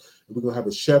includes, we're going to have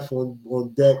a chef on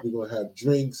deck. We're going to have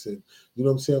drinks and, you know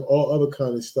what I'm saying, all other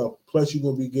kind of stuff. Plus, you're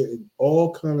going to be getting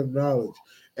all kind of knowledge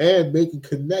and making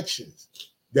connections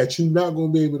that you're not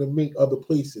going to be able to make other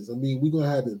places. I mean, we're going to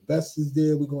have investors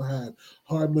there. We're going to have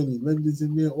hard money lenders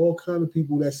in there, all kind of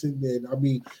people that's in there. I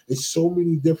mean, it's so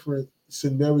many different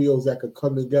scenarios that could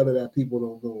come together that people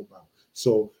don't know about.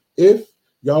 So if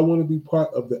y'all want to be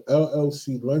part of the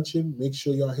LLC luncheon, make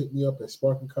sure y'all hit me up at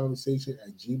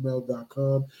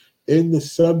sparkingconversation@gmail.com. In the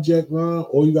subject line,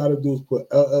 all you got to do is put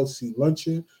LLC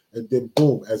luncheon. And then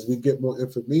boom, as we get more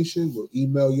information, we'll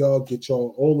email y'all, get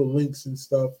y'all all the links and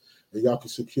stuff, and y'all can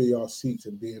secure y'all seats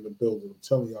and be in the building. I'm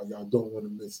telling y'all don't want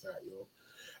to miss that, yo.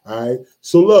 All right.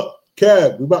 So look,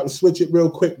 Kev, we're about to switch it real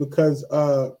quick because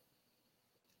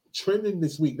trending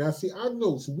this week. Now, see, I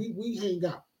know, so we hang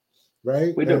out,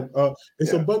 right? We do. And,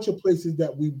 it's a bunch of places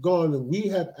that we've gone and we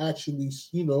have actually,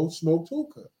 smoked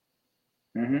hookah.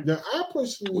 Mm-hmm. Now, I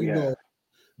personally know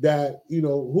that,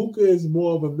 hookah is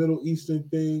more of a Middle Eastern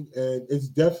thing and it's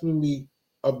definitely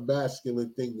a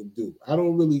masculine thing to do. I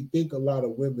don't really think a lot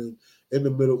of women in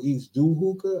the Middle East do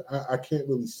hookah. I can't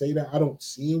really say that. I don't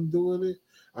see them doing it.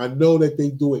 I know that they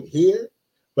do it here,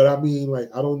 but I mean, like,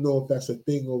 I don't know if that's a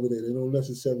thing over there. They don't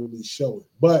necessarily show it.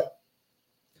 But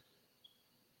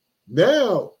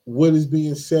now what is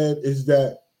being said is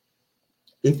that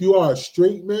if you are a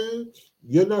straight man,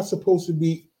 you're not supposed to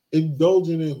be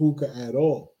indulging in hookah at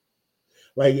all.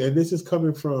 Like, and this is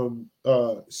coming from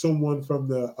someone from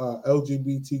the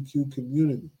LGBTQ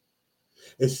community.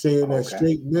 It's saying that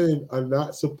straight men are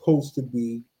not supposed to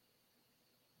be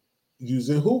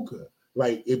using hookah.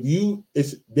 Like,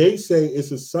 they say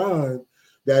it's a sign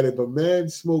that if a man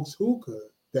smokes hookah,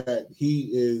 that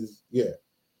he is,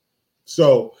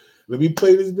 So let me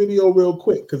play this video real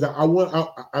quick because so I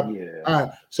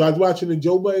was watching the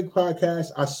Joe Budden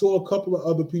podcast. I saw a couple of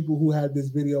other people who had this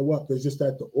video up. There's just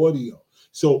that the audio.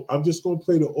 So I'm just gonna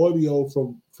play the audio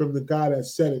from the guy that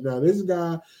said it. Now this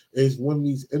guy is one of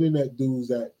these internet dudes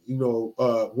that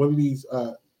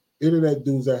internet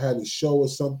dudes that had a show or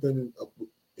something.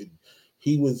 And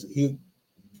he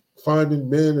finding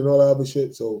men and all that other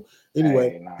shit. So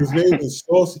anyway, his name is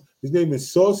Saucy. His name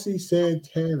is Saucy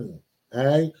Santana. All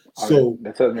right. So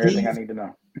that tells me everything I need to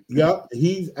know. Yep,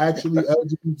 he's actually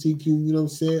LGBTQ, you know what I'm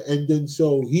saying? And then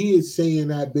so he is saying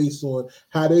that based on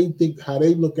how they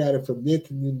look at it from their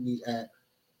community at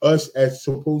us as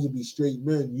supposed to be straight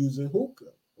men using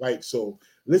hookah. Like, so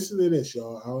listen to this,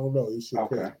 y'all. I don't know. It's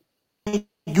okay.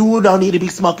 You don't need to be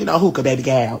smoking a hookah, baby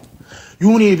girl.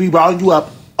 You need to be rolling you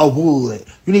up a wood.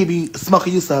 You need to be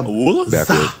smoking you some wood.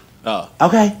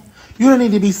 Okay? You don't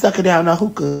need to be sucking down a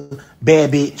hookah,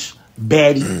 bad bitch,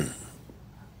 baddie.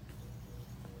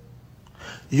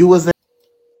 You was all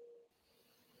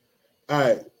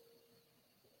right.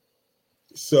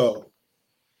 So,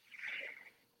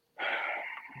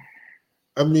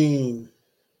 I mean,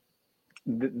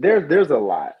 there's a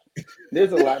lot.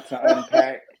 There's a lot to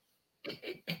unpack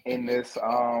in this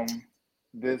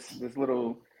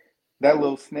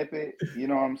little snippet. You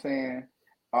know what I'm saying?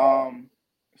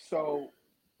 So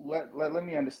let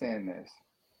me understand this.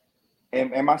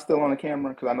 Am I still on the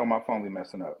camera? Because I know my phone be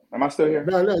messing up. Am I still here?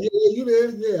 No, you there?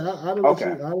 Yeah, I don't.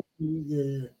 Okay.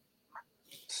 Yeah.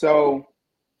 So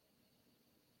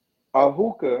a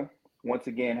hookah, once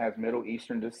again, has Middle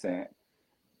Eastern descent.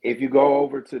 If you go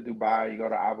over to Dubai, you go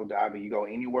to Abu Dhabi, you go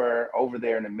anywhere over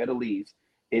there in the Middle East,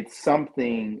 it's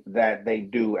something that they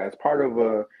do as part of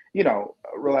a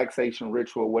relaxation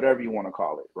ritual, whatever you want to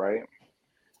call it, right?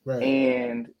 Right.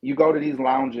 And you go to these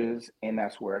lounges, and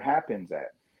that's where it happens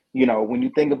at. When you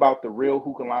think about the real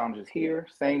hookah lounges here,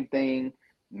 same thing.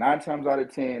 9 times out of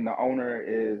 10, the owner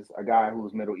is a guy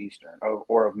who's Middle Eastern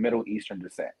or of Middle Eastern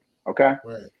descent. Okay,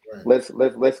 right. Let's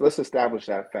establish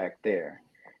that fact there.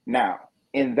 Now,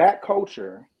 in that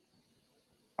culture,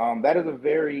 that is a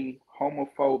very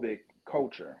homophobic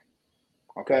culture.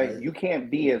 Okay, right. You can't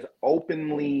be as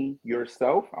openly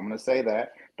yourself. I'm going to say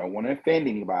that. Don't want to offend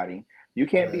anybody. You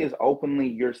can't be as openly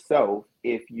yourself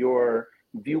if your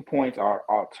viewpoints are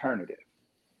alternative.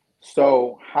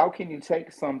 So how can you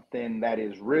take something that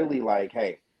is really like,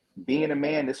 hey, being a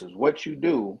man, this is what you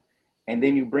do, and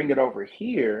then you bring it over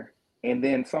here, and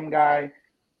then some guy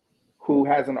who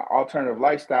has an alternative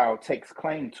lifestyle takes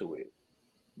claim to it?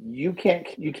 You can't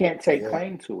take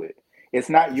claim to it. It's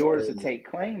not yours to take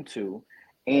claim to,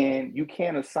 and you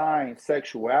can't assign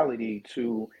sexuality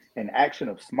to an action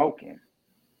of smoking.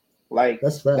 Like,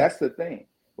 that's the thing.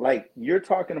 Like, you're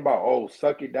talking about,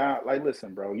 suck it down. Like,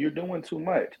 listen, bro, you're doing too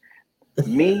much.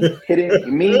 Me,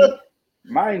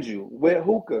 mind you, with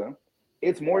hookah,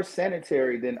 it's more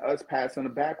sanitary than us passing a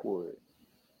backwood.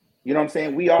 You know what I'm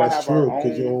saying? We all have our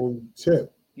own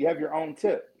tip. You have your own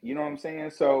tip. You know what I'm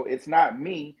saying? So it's not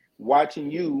me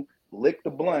watching you lick the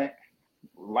blunt,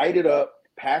 light it up,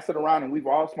 pass it around, and we've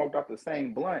all smoked off the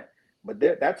same blunt. But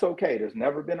that's okay. There's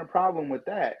never been a problem with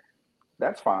that.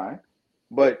 That's fine.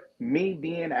 But me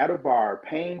being at a bar,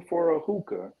 paying for a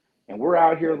hookah, and we're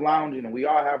out here lounging and we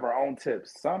all have our own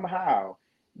tips, somehow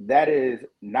that is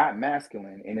not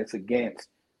masculine, and it's against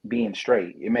being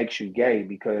straight. It makes you gay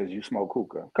because you smoke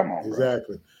hookah. Come on,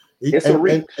 exactly. Bro. It's a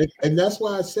reach. And that's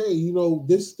why I say, you know,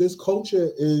 this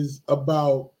culture is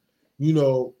about, you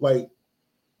know, like,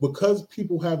 because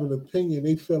people have an opinion,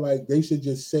 they feel like they should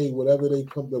just say whatever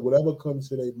comes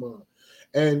to their mind.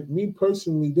 And me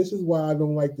personally, this is why I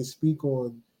don't like to speak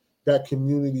on that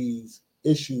community's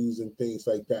issues and things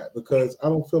like that, because I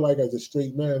don't feel like as a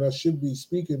straight man I should be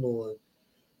speaking on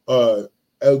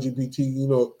LGBT, you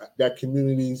know, that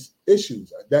community's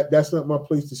issues. That's not my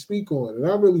place to speak on. And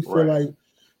I really feel like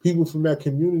people from that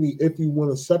community, if you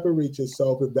want to separate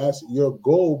yourself, if that's your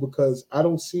goal, because I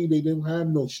don't see they didn't have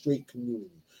no straight community.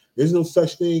 There's no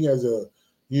such thing as a,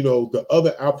 you know, the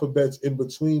other alphabets in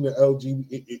between the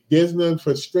LGBT. There's none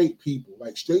for straight people.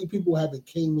 Like, straight people haven't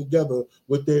came together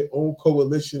with their own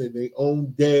coalition and their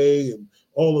own day and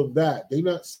all of that. They're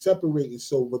not separating.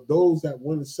 So for those that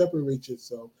want to separate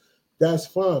yourself, that's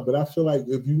fine. But I feel like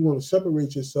if you want to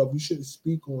separate yourself, you shouldn't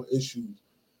speak on issues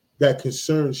that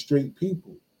concern straight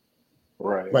people.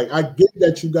 Right. Like, I get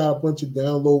that you got a bunch of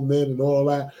down low men and all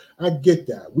that. I get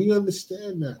that. We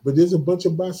understand that. But there's a bunch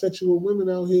of bisexual women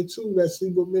out here too that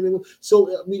sleep with men and women.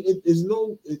 So I mean, it's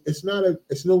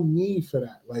no need for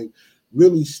that. Like,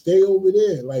 really stay over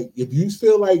there. Like, if you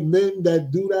feel like men that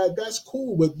do that, that's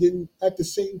cool. But then at the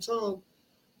same time,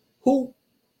 who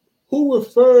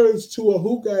refers to a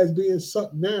hookah as being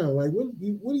sucked down? Like,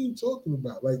 what are you talking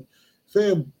about? Like,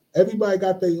 fam, everybody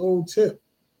got their own tip.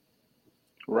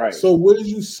 Right. So what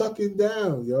is you sucking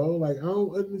down, yo? Like, I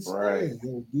don't understand,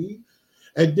 yo, B.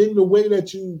 And then the way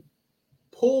that you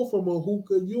pull from a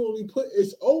hookah, you only put,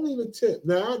 it's only the tip.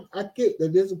 Now, I get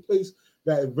that there's a place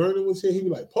that if Vernon was here, he'd be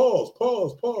like, pause.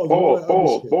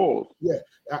 Yeah,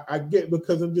 I get,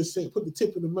 because I'm just saying, put the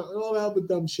tip in the mouth and all that other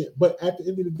dumb shit. But at the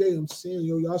end of the day, I'm saying,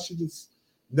 yo, y'all should just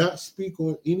not speak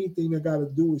on anything that got to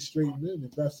do with straight men,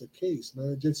 if that's the case,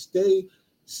 man. Just stay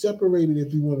separated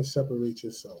if you want to separate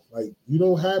yourself. Like, you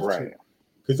don't have to,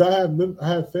 because I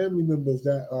have family members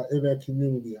that are in that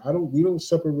community. We don't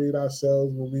separate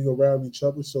ourselves when we around each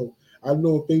other. So I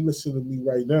know if they listen to me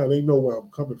right now, they know where I'm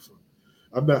coming from.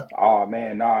 I'm not. Oh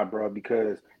man, nah, bro.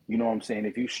 Because you know what I'm saying.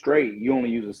 If you straight, you only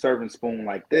use a serving spoon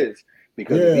like this.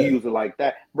 Because if you use it like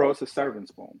that, bro, it's a serving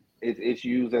spoon. It's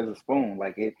used as a spoon.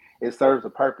 Like, it serves a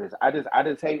purpose. I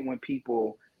just hate when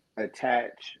people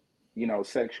attach, you know,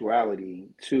 sexuality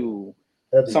to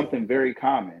something very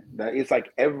common. That it's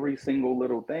like every single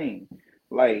little thing.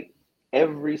 Like,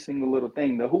 every single little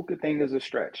thing. The hookah thing is a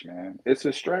stretch, man. It's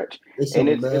a stretch. It's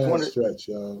one stretch,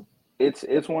 y'all.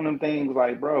 It's one of them things,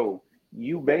 like, bro,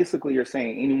 you basically are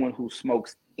saying anyone who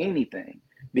smokes anything,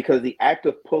 because the act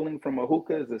of pulling from a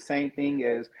hookah is the same thing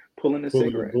as pulling a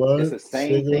cigarette. It's the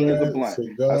same thing as a blunt,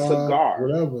 a cigar,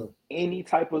 whatever. Any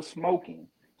type of smoking.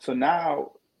 So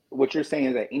now what you're saying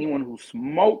is that anyone who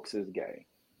smokes is gay.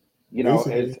 You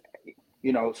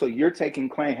know, so you're taking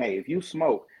claim, hey, if you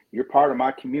smoke, you're part of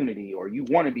my community, or you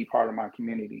want to be part of my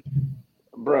community.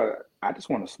 Bruh, I just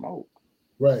want to smoke.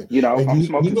 Right. You know, I'm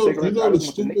smoking cigarettes. You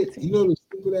know the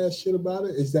stupid ass shit about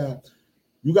it is that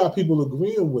you got people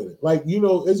agreeing with it. Like, you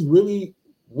know, it's really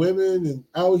women and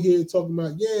out here talking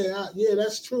about, yeah,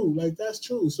 that's true. Like, that's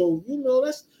true. So, you know,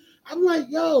 I'm like,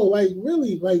 yo, like,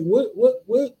 really, like,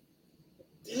 what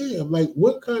damn, like,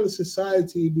 what kind of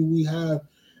society do we have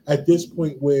at this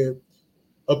point where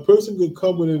a person could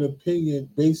come with an opinion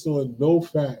based on no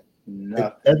fact?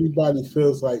 And everybody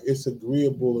feels like it's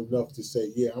agreeable enough to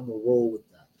say, yeah, I'm gonna roll with that.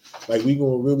 Like, we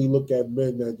gonna really look at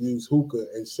men that use hookah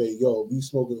and say, yo, if you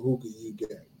smoking hookah, you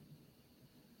gay.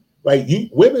 Like, you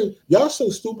women, y'all so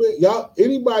stupid. Y'all,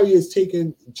 anybody is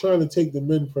trying to take the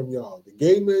men from y'all. The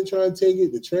gay men trying to take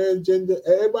it, the transgender,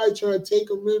 everybody trying to take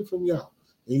them in from y'all.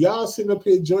 And y'all sitting up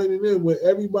here joining in with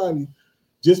everybody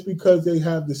just because they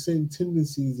have the same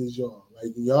tendencies as y'all.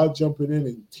 Like, y'all jumping in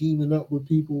and teaming up with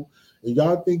people, and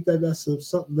y'all think that that's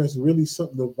something that's really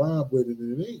something to vibe with,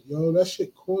 and it ain't, yo. That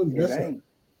shit corny. That's a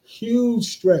huge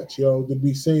stretch, yo, to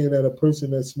be saying that a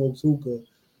person that smokes hookah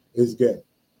is gay.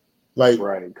 Like,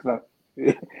 right, because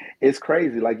it's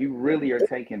crazy. Like, you really are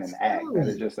taking an act that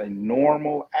is just a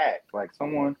normal act. Like,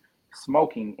 someone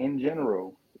smoking in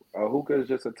general. A hookah is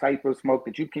just a type of smoke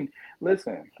that you can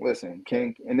listen.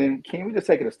 Can we just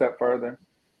take it a step further?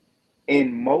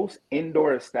 In most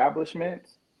indoor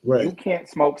establishments, you can't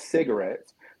smoke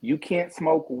cigarettes, you can't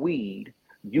smoke weed,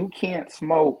 you can't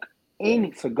smoke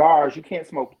any cigars, you can't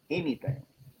smoke anything.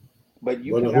 But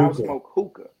you can now smoke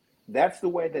hookah. That's the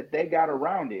way that they got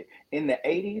around it. In the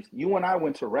 80s, you and I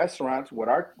went to restaurants with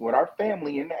our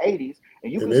family in the 80s,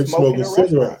 and you could smoke in a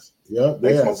restaurant. Yep,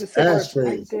 they smoking cigarettes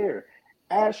right there.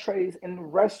 Ashtrays in the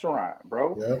restaurant,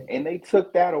 bro. Yep. And they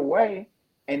took that away,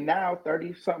 and now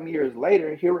 30-something years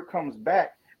later, here it comes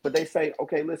back. But they say,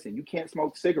 okay, listen, you can't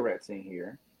smoke cigarettes in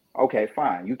here. Okay,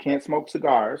 fine. You can't smoke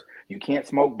cigars. You can't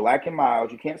smoke Black and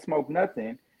Milds. You can't smoke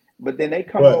nothing. But then they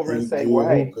come over and say, well,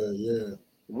 hey, hookah,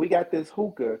 we got this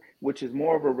hookah, which is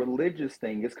more of a religious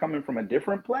thing. It's coming from a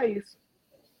different place.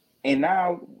 And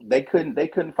now they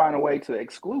couldn't find a way to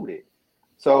exclude it.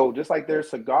 So just like there's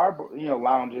cigar,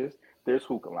 lounges, there's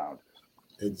hookah lounges.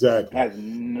 Exactly. It has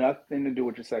nothing to do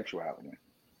with your sexuality.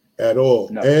 At all.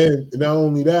 Nothing. And not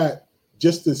only that,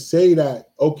 just to say that,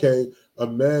 okay, a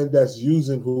man that's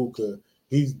using hookah,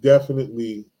 he's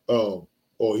definitely or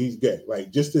he's gay.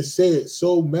 Like, just to say it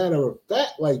so matter of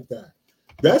fact like that.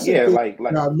 That's the thing. Like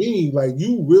I mean, like,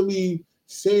 you really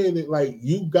saying it like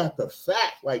you got the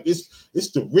fact. Like, it's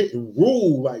the written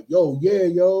rule. Like, yo,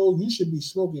 you should be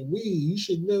smoking weed. You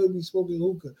should never be smoking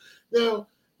hookah. Now,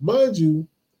 mind you,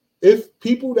 if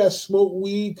people that smoke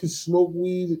weed could smoke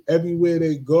weed everywhere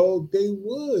they go, they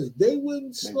would. They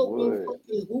wouldn't smoke no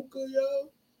fucking hookah, yo.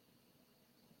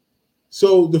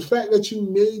 So the fact that you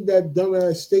made that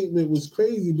dumbass statement was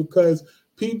crazy, because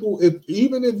people,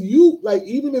 even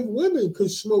if women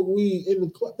could smoke weed in the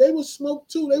club, they would smoke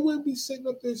too. They wouldn't be sitting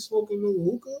up there smoking no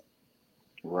hookah.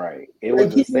 Right. It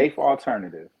was a safe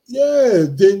alternative. Yeah.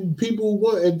 Then people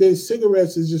want, and then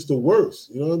cigarettes is just the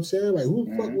worst. You know what I'm saying? Like, who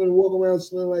the fuck want to walk around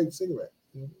smelling like cigarettes?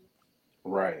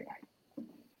 Right.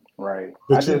 Right.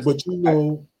 But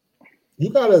you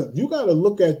gotta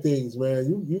look at things,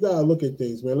 man. You gotta look at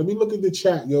things, man. Let me look at the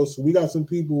chat, yo. So we got some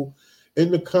people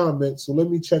in the comments. So let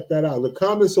me check that out. The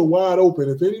comments are wide open.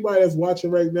 If anybody that's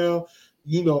watching right now,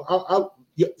 I'll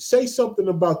say something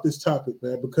about this topic,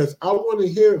 man, because I want to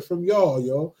hear it from y'all,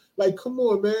 yo. Like, come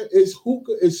on, man. Is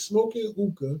smoking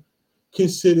hookah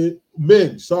considered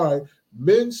men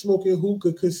smoking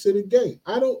hookah considered gay?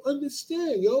 I don't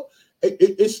understand, yo.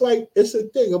 It's like, it's a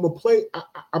thing. I'm gonna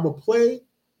play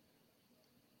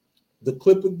the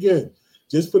clip again,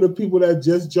 just for the people that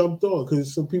just jumped on,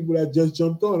 because some people that just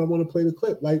jumped on, I want to play the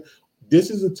clip. Like, this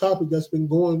is a topic that's been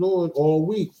going on all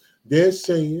week. They're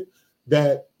saying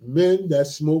that men that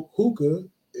smoke hookah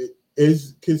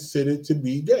is considered to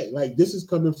be gay. Like, this is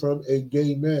coming from a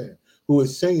gay man who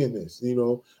is saying this,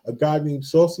 a guy named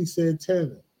Saucy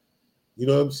Santana. You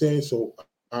know what I'm saying? So,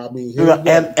 I mean,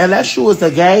 unless you was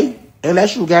gay,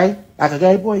 like a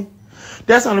gay boy,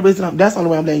 that's the only reason. That's the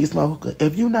only way I'm letting you smoke hookah.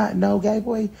 If you not no gay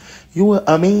boy, you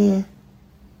a man,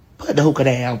 put the hookah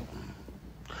down.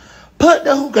 Put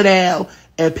the hookah down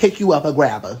and pick you up a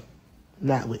grabber.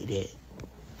 Not with that.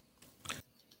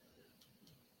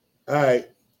 All right,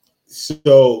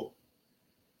 so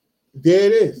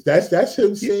there it is. That's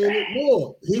him saying it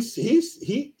more.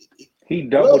 He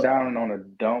doubled down on a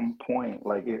dumb point.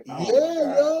 Like it.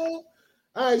 Yo.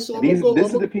 All right, so this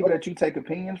is the people that you take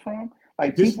opinions from.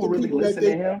 Like, people really listen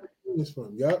to him.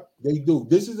 From. Yep, they do.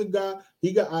 This is a guy.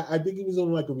 I think he was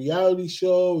on like a reality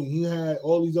show, and he had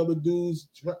all these other dudes.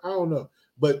 I don't know,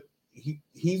 but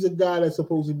he's a guy that's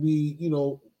supposed to be,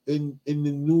 in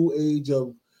the new age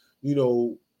of,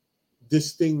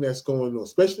 this thing that's going on,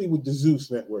 especially with the Zeus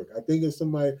Network. I think it's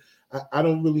somebody. I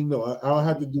don't really know. I'll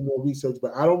have to do more research,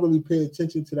 but I don't really pay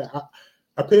attention to that.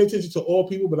 I pay attention to all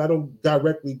people, but I don't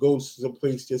directly go to some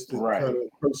place just to kind of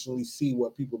personally see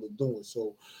what people are doing.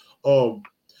 So,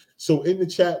 so in the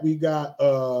chat we got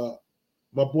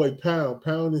my boy Pound.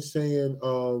 Pound is saying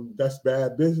that's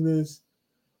bad business.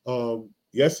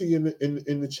 Yessie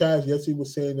in the chat, Yessie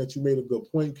was saying that you made a good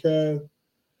point, Kev.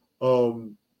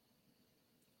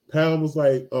 Pound was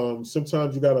like,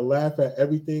 sometimes you gotta laugh at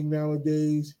everything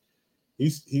nowadays.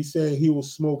 He's saying he will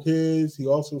smoke his. He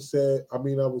also said, I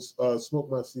was smoke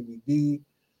my CBD,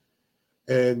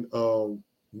 and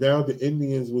now the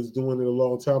Indians was doing it a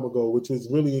long time ago, which was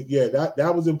really,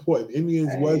 that was important.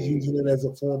 Indians was using it as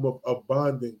a form of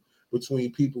bonding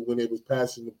between people when they was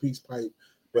passing the peace pipe,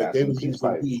 but they was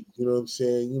using weed. You know what I'm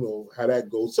saying? How that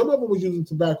goes. Some of them was using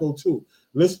tobacco too.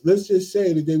 Let's just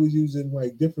say that they were using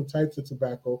like different types of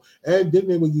tobacco, and then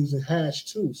they were using hash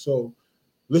too. So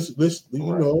let's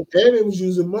and it was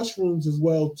using mushrooms as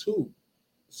well too.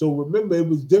 So remember, it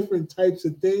was different types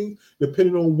of things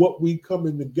depending on what we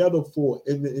coming together for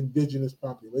in the indigenous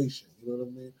population. You know what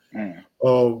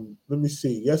I mean? Let me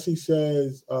see. Yes, he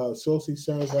says Saucy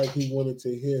sounds like he wanted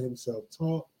to hear himself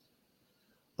talk.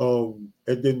 And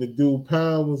then the dude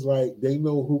Pound was like, they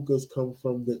know hookahs come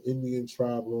from the Indian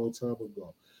tribe a long time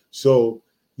ago. So,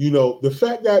 the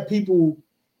fact that people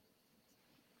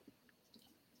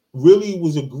really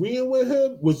was agreeing with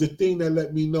him was the thing that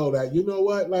let me know that, you know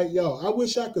what, like, yo, I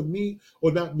wish I could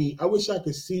I wish I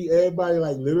could see everybody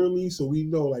like literally, so we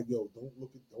know, like, yo,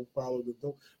 don't follow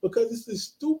because it's the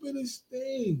stupidest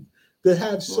thing to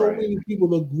have so many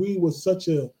people agree with such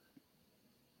a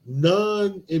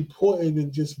non-important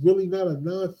and just really not a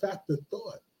non-factor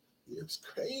thought. It's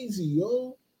crazy,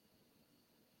 yo.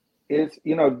 It's,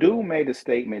 dude made a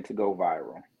statement to go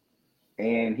viral,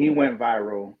 and he went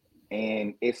viral,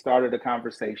 and it started a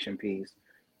conversation piece.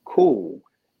 Cool.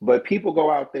 But people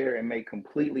go out there and make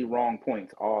completely wrong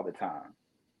points all the time.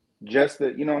 Just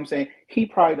that, you know what I'm saying? He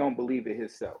probably don't believe it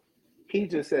himself. He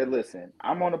just said, listen,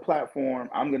 I'm on a platform.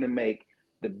 I'm going to make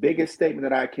the biggest statement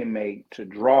that I can make to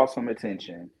draw some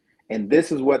attention. And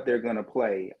this is what they're going to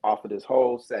play off of this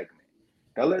whole segment.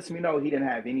 That lets me know he didn't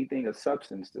have anything of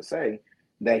substance to say,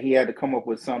 that he had to come up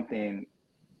with something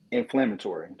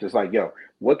inflammatory. Just like, yo,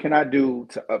 what can I do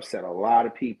to upset a lot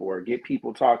of people or get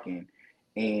people talking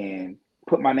and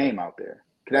put my name out there?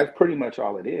 Because that's pretty much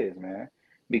all it is, man.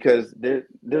 Because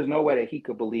there's no way that he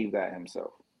could believe that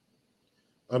himself.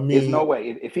 I mean, there's no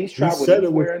way. If he's traveled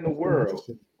anywhere in the world,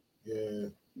 yeah,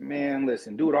 man,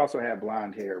 listen, dude also had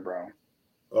blonde hair, bro.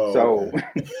 Oh, so,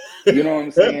 okay. You know what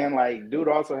I'm saying? Like, dude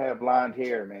also had blonde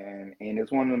hair, man. And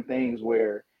it's one of them things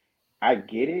where I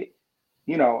get it.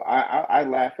 I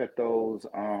laugh at those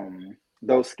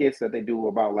skits that they do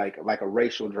about like a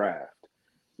racial draft.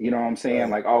 You know what I'm saying?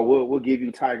 Right. Like, oh, we'll give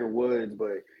you Tiger Woods,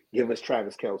 but give us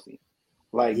Travis Kelce.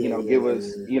 Like, give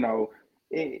us,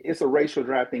 it's a racial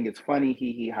draft thing. It's funny,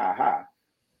 hee ha ha.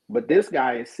 But this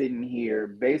guy is sitting here,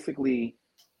 basically,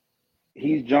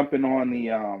 he's jumping on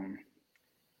the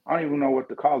I don't even know what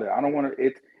to call it. I don't want to.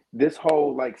 It's this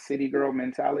whole like city girl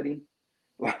mentality,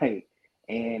 like,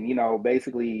 and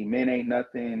basically men ain't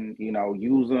nothing.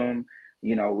 Use them.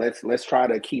 Let's try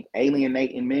to keep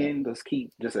alienating men. Let's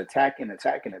keep just attacking.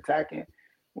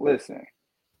 Listen,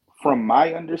 from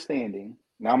my understanding,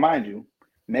 now mind you,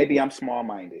 maybe I'm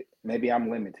small-minded, maybe I'm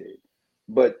limited,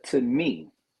 but to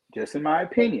me, just in my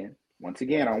opinion, once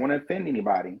again, I don't want to offend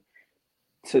anybody.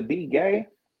 To be gay,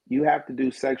 you have to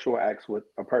do sexual acts with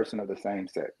a person of the same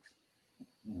sex.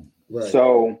 Right.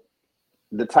 So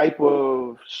the type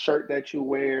of shirt that you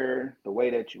wear, the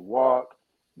way that you walk,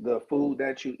 the food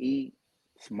that you eat,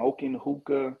 smoking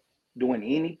hookah, doing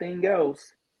anything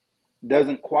else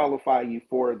doesn't qualify you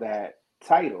for that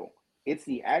title. It's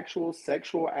the actual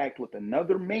sexual act with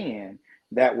another man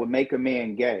that would make a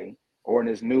man gay, or in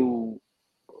this new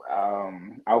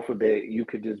alphabet, you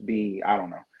could just be, I don't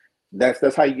know.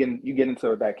 That's how you get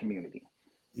into that community.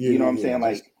 Yeah, you know what I'm saying?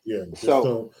 Like,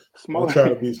 so try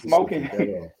to be smoking.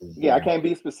 Yeah, I can't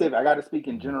be specific. I got to speak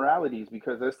in generalities,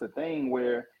 because that's the thing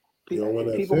where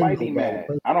people might be mad.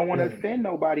 I don't want to offend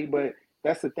nobody, but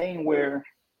that's the thing where,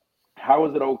 how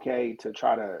is it okay to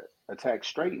try to attack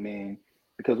straight men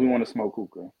because we want to smoke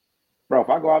hookah? Bro, if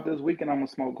I go out this weekend, I'm gonna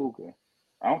smoke hookah.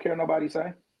 I don't care what nobody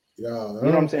say. Yeah, you know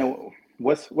what I'm saying?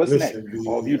 What's next?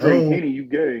 If you drink Henny, you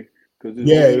gay. Only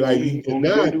then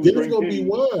it's gonna be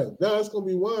wine. Nah, it's gonna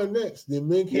be wine next. Then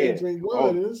men can't drink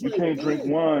wine. And it's you can't drink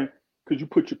wine because you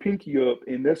put your pinky up,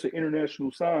 and that's an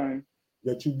international sign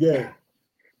that you gay.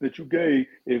 That you gay.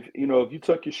 If you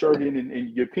tuck your shirt in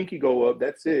and your pinky go up,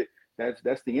 that's it.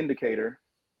 That's the indicator.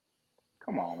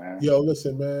 Come on, man. Yo,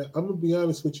 listen, man. I'm gonna be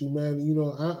honest with you, man.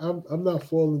 I'm not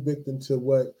falling victim to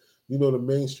what the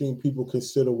mainstream people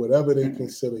consider, whatever they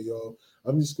consider, y'all.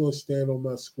 I'm just gonna stand on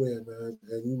my square, man.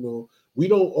 And we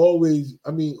don't always. I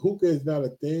mean, hookah is not a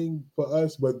thing for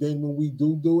us, but then when we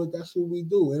do it, that's what we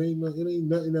do. It ain't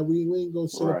nothing that we ain't gonna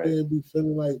sit up there and be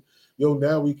feeling like, yo,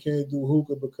 now we can't do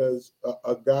hookah because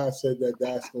a guy said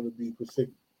that's gonna be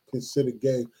considered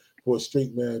gay for a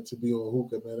straight man to be on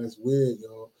hookah, man. That's weird,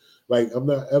 y'all. Like, I'm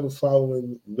not ever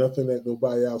following nothing that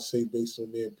nobody else say based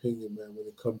on their opinion, man, when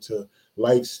it comes to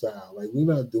lifestyle. Like,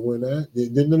 we're not doing that.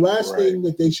 Then the last thing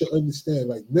that they should understand,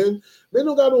 like, men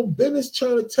don't got no business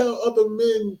trying to tell other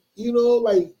men,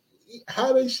 like,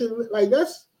 how they should, like,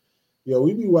 that's,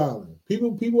 we be wilding.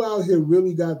 People out here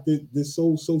really got this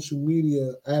whole social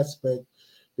media aspect.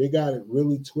 They got it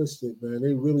really twisted, man.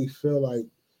 They really feel like,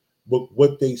 but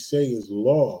what they say is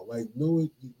law. Like, no,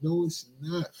 it's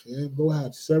not, fam. Go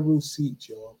have several seats,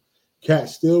 y'all. Cat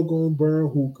still gonna burn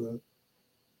hookah.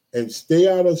 And stay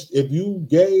out of, if you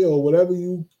gay or whatever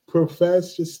you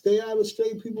profess, just stay out of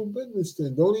straight people business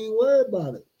then. Don't even worry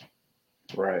about it.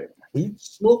 Right. You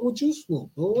smoke what you smoke.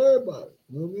 Don't worry about it.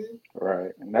 You know what I mean?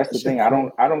 Right. And that's the thing.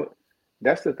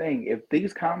 That's the thing. If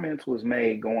these comments was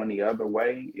made going the other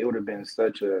way, it would have been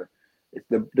such a,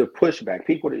 the pushback.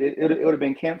 People, it would have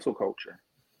been cancel culture.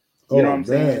 You know what I'm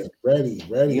saying? Ready.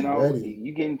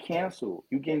 You getting canceled.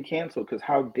 Because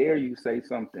how dare you say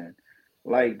something?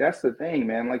 Like, that's the thing,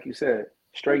 man. Like you said,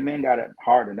 straight men got it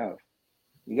hard enough.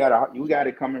 You got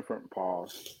it coming from,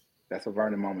 pause. That's a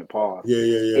Vernon moment, pause.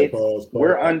 Yeah. Pause.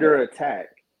 We're under attack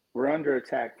We're under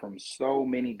attack from so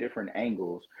many different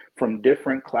angles, from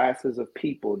different classes of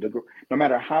people. No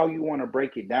matter how you want to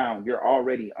break it down, you're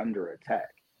already under attack.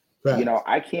 You know, Facts.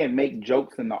 I can't make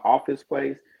jokes in the office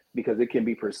place because it can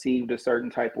be perceived a certain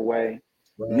type of way.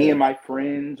 Me Right. and my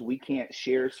friends, we can't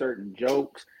share certain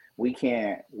jokes. We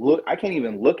can't look, I can't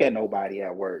even look at nobody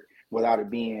at work without it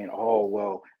being, oh,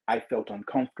 well, I felt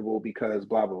uncomfortable because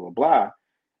blah, blah, blah, blah.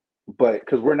 But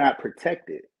because we're not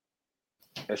protected.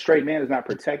 A straight man is not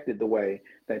protected the way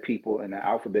that people in the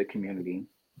alphabet community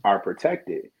are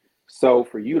protected. So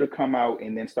for you to come out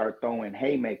and then start throwing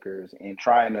haymakers and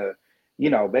trying to, you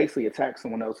know, basically attack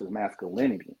someone else's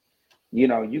masculinity, you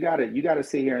know, you gotta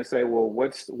sit here and say, well,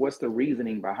 what's the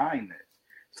reasoning behind this?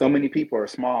 So many people are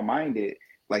small-minded,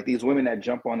 like these women that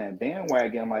jump on that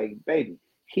bandwagon, like, baby,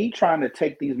 he trying to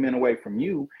take these men away from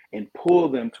you and pull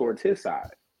them towards his side.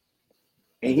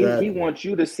 And he Exactly. wants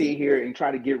you to sit here and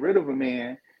try to get rid of a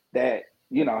man that,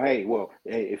 you know, hey, well,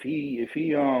 hey, if he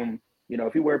you know,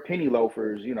 if he wear penny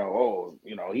loafers, you know, oh,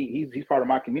 you know, he's part of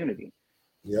my community.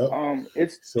 Yep.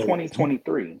 It's So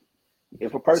 2023.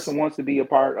 If a person wants to be a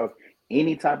part of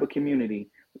any type of community,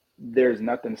 there's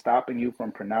nothing stopping you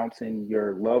from pronouncing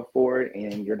your love for it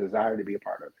and your desire to be a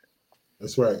part of it.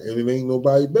 that's right, and it ain't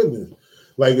nobody business.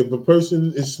 Like if a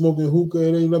person is smoking hookah,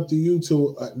 it ain't up to you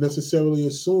to necessarily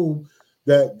assume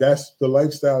that that's the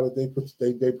lifestyle that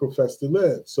they profess to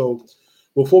live. So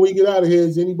before we get out of here,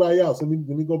 is anybody else? Let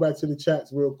me go back to the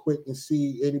chats real quick and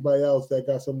see anybody else that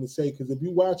got something to say. Because if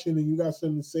you're watching and you got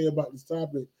something to say about this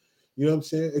topic, you know what I'm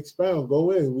saying? Expound,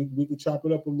 go in. We can chop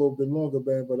it up a little bit longer,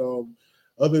 man. But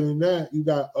other than that, you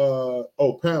got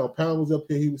Pound. Pound was up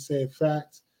here. He was saying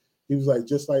facts. He was like,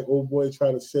 just like old boy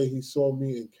tried to say he saw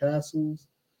me in castles,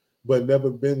 but never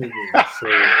been in them. So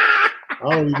I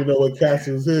don't even know what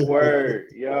castles is. Word,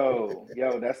 yo,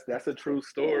 that's a true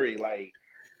story. Like,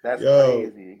 that's Yo,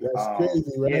 crazy. that's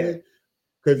crazy, Yeah, right?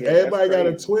 Because yeah, that's everybody got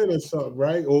a crazy. twin or something,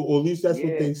 right? Or at least that's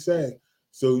what Yeah, they say.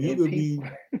 So you and could be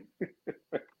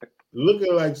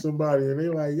looking like somebody, and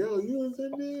they're like, "Yo, you was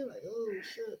in there?" Like, oh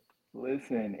shit.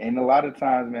 listen, and a lot of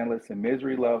times, man, listen,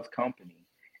 misery loves company,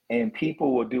 and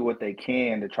people will do what they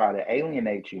can to try to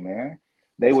alienate you, man.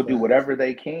 They That's will do facts. whatever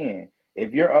they can.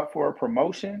 If you're up for a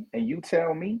promotion and you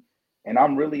tell me, and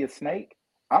I'm really a snake,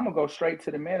 I'm gonna go straight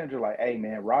to the manager, like, hey,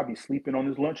 man, Robbie's sleeping on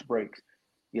his lunch breaks.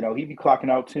 You know, he be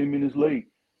clocking out 10 minutes late.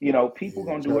 You know, people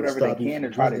Yeah, gonna do trying to whatever they stop you can to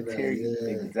from try to getting tear that. you. Yeah.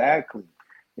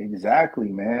 Exactly,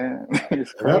 man.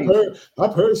 It's And crazy.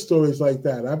 I've heard stories like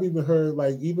that. I've even heard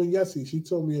like even Yessie, she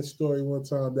told me a story one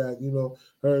time that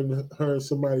her and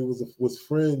somebody was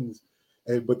friends,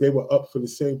 and but they were up for the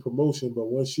same promotion. But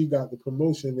once she got the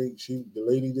promotion, the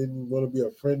lady didn't want to be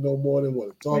a friend no more. Didn't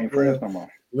want to We talk ain't to her. friends no more.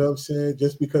 You know what I'm saying?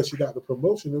 Just because she got the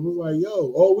promotion, it was like,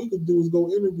 yo, all we could do is go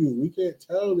interview. We can't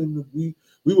tell them that we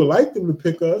would like them to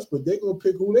pick us, but they're gonna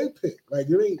pick who they pick. Like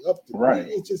it ain't up to me. Right,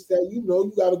 It's just that you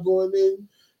got to go in there and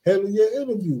handle your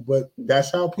interview. But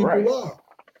that's how people right, are.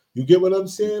 You get what I'm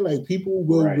saying? Like people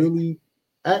will right. really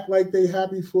act like they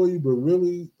happy for you, but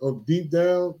really, deep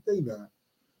down, they not.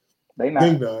 They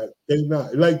They not. not. They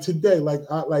not. Like today,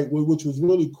 which was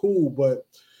really cool. But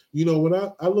when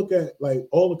I look at like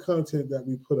all the content that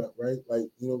we put up, right? Like,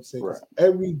 you know what I'm saying? Right. Because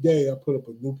every day I put up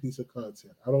a new piece of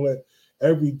content. I don't let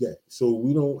every day. So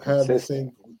we don't have the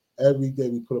Consistent. same every day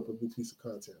we put up a new piece of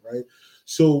content, right?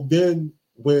 So then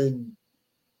when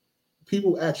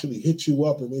people actually hit you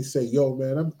up and they say, yo,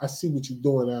 man, I see what you're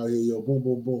doing out here, yo, boom,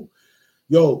 boom, boom.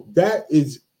 Yo, that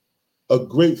is a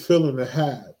great feeling to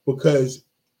have because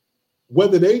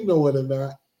whether they know it or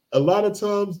not, a lot of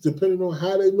times, depending on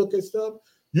how they look at stuff,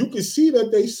 you can see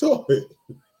that they saw it.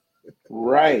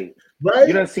 Right. You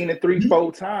Right? done seen it 3, You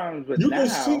 4 times, but you can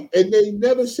see, now, and they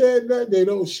never said nothing. They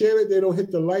don't share it. They don't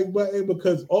hit the like button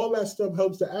because all that stuff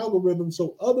helps the algorithm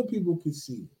so other people can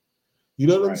see it. You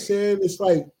know what I'm right, saying? It's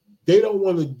like they don't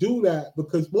want to do that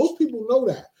because most people know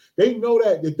that. They know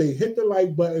that if they hit the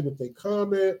like button, if they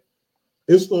comment,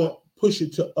 it's going to push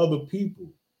it to other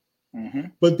people. mm-hmm.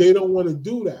 But they don't want to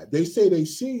do that. They say they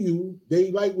see you,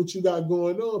 they like what you got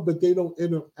going on, but they don't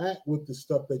interact with the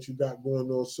stuff that you got going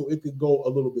on so it could go a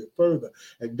little bit further.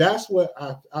 And that's what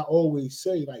I always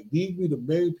say, like, these be the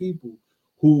main people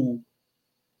who,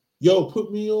 yo,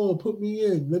 put me on, put me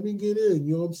in, let me get in,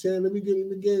 you know what I'm saying? Let me get in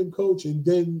the game, coach. And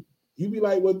then you be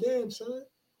like, well, damn, son,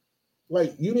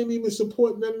 like, you didn't even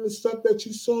support none of the stuff that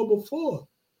you saw before.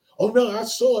 Oh, no, I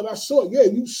saw it. Yeah,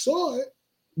 you saw it.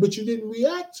 But you didn't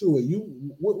react to it.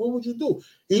 What would you do?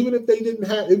 Even if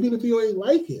even if you ain't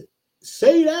like it,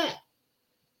 say that.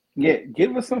 Yeah,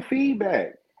 give us some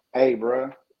feedback. Hey, bro,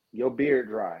 Your beard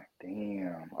dry.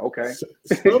 Damn. Okay.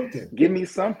 Something. Give me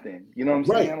something. You know what I'm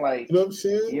saying? Like, you know what I'm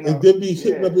saying? You know, and then be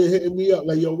hitting up and hitting me up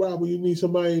like, yo, Rob, when you need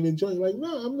somebody in the joint, like,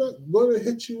 no, I'm not going to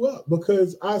hit you up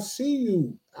because I see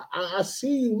you. I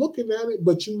see you looking at it,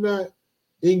 but you're not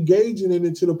engaging in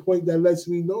it to the point that lets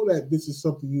me know that this is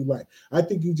something you like. I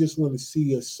think you just want to see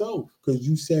yourself because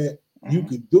you said you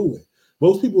could do it.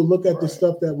 Most people look at the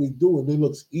stuff that we do and it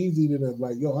looks easy to them,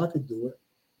 like, yo, I could do it.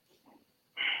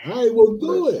 I will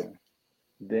do it.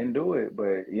 Then do it.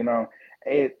 But, you know,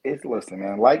 it's listen,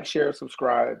 man. Like, share,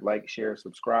 subscribe. Like, share,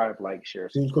 subscribe. Like, share,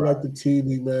 subscribe. Like the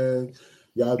TV, man.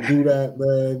 Y'all do that,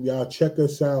 man. Y'all check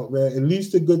us out, man. At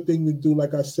least a good thing to do,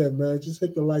 like I said, man, just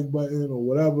hit the like button or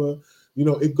whatever. You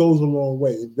know, it goes a long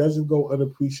way. It doesn't go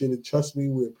unappreciated. Trust me,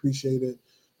 we appreciate it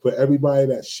for everybody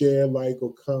that share, like,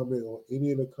 or comment on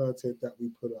any of the content that we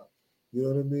put up. You know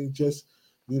what I mean? Just,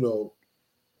 you know,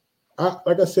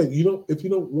 like I said, if you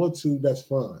don't want to, that's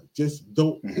fine. Just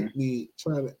don't hit me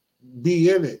trying to be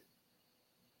in it.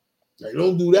 Like,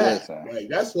 don't do that. Like,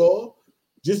 that's all.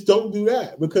 Just don't do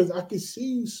that because I can see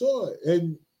you saw it.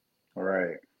 And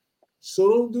so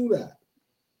don't do that.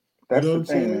 That's the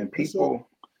thing, man. People,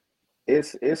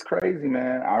 it's crazy,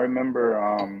 man. I remember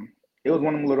it was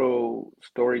one of them little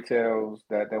story tales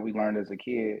that we learned as a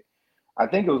kid. I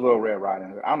think it was Little Red Riding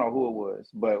Hood. I don't know who it was,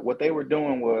 but what they were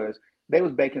doing was they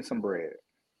was baking some bread.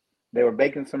 They were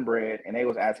baking some bread, and they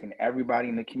was asking everybody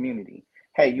in the community,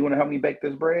 hey, you want to help me bake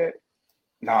this bread?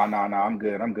 No, I'm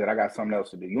good. I got something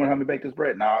else to do. You want to help me bake this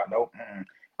bread? Nope.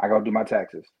 I got to do my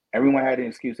taxes. Everyone had an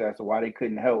excuse as to why they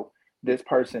couldn't help this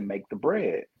person make the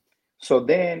bread. So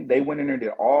then they went in there and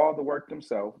did all the work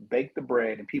themselves, baked the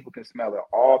bread, and people can smell it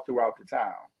all throughout the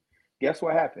town. Guess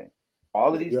what happened?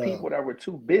 All of these people that were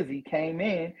too busy came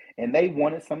in, and they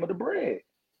wanted some of the bread.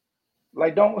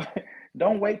 Like,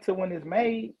 don't wait till when it's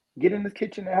made. Get in the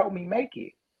kitchen and help me make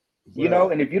it. You know,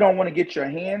 and if you don't want to get your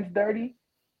hands dirty,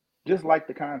 just like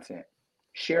the content,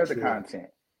 share the content,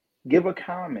 give a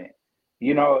comment.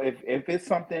 You know, if it's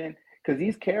something, because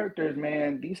these characters,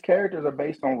 man, these characters are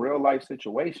based on real life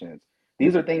situations.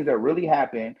 These are things that really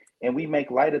happen, and we make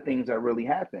light of things that really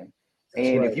happen.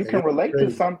 And if you can relate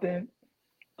to something,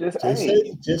 just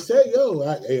say, yo,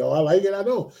 I like it. I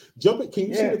know. Jump it. Can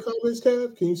you see the comments,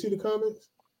 Kev? Can you see the comments?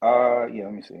 Yeah,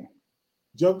 let me see.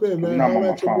 Jump in, man.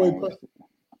 Holla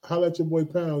at your boy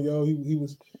Pound, yo. He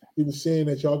was saying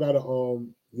that y'all got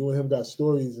you and him got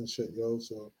stories and shit, yo.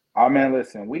 So man,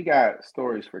 listen, we got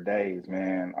stories for days,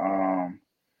 man.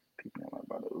 People know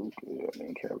about the Uka. I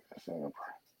mean,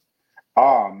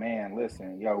 oh man,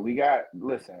 listen, yo,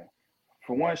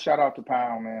 for one, shout out to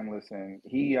Pound, man. Listen,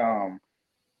 he I've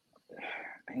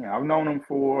known him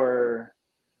for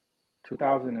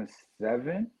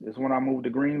 2007 is when I moved to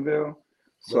Greenville.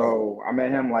 So I met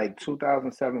him like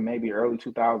 2007, maybe early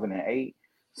 2008.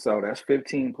 So that's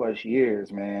 15 plus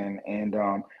years, man. And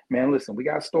man, listen, we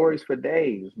got stories for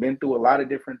days. Been through a lot of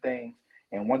different things.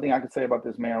 And one thing I can say about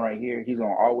this man right here, he's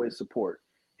gonna always support.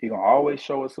 He's gonna always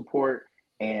show us support.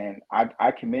 And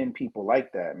I commend people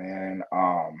like that, man.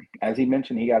 As he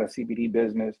mentioned, he got a CBD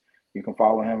business. You can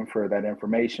follow him for that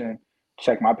information.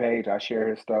 Check my page. I share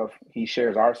his stuff. He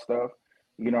shares our stuff.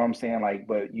 You know what I'm saying? Like,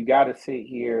 but you got to sit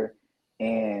here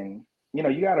and, you know,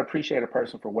 you got to appreciate a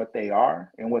person for what they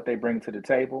are and what they bring to the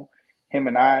table. Him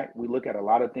and I, we look at a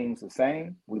lot of things the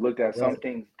same. We looked at some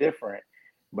things different,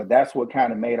 but that's what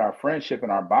kind of made our friendship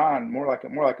and our bond more like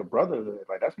a brotherhood.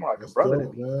 Like, that's more like a brother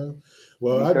to me. Man.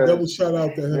 Well, I double shout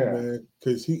out to him, man,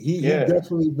 because he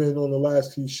definitely been on the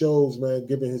last few shows, man,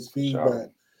 giving his feedback.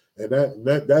 And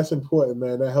that's important,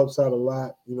 man. That helps out a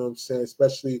lot, you know what I'm saying,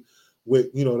 especially with,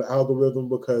 you know, the algorithm,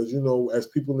 because, you know, as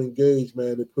people engage,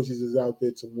 man, it pushes us out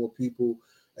there to more people.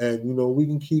 And, you know, we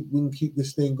can keep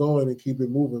this thing going and keep it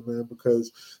moving, man,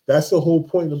 because that's the whole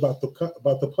point about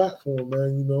the platform,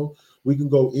 man. You know, we can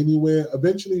go anywhere.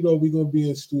 Eventually, though, we're going to be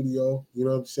in studio. You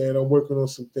know what I'm saying? I'm working on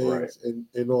some things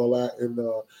and all that. And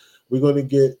we're going to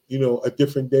get, you know, a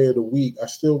different day of the week. I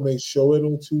still may show it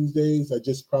on Tuesdays. I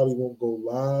just probably won't go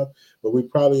live, but we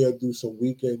probably do some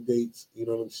weekend dates. You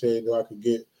know what I'm saying? Though I could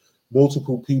get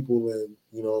multiple people, and,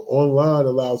 you know, online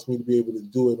allows me to be able to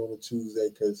do it on a Tuesday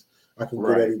because I can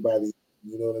get everybody,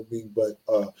 you know what I mean?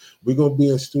 But we're going to be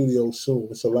in studio soon.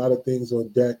 There's a lot of things on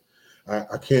deck.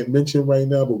 I can't mention right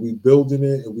now, but we building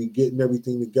it and we getting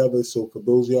everything together. So for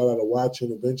those of y'all that are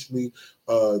watching, eventually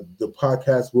the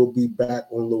podcast will be back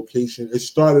on location. It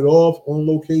started off on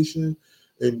location.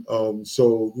 And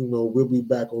so, you know, we'll be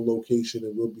back on location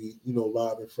and we'll be, you know,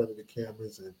 live in front of the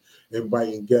cameras and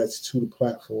inviting guests to the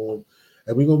platform.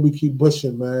 And we're going to keep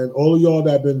pushing, man. All of y'all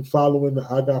that have been following the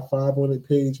I Got 5 on it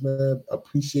page, man,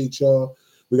 appreciate y'all.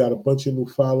 We got a bunch of new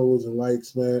followers and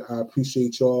likes, man. I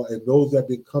appreciate y'all. And those that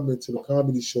been coming to the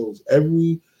comedy shows,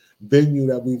 every venue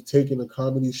that we've taken a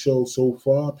comedy show so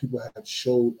far, people have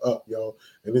showed up, y'all.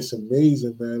 And it's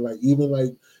amazing, man. Like, even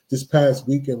like this past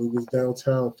weekend, we was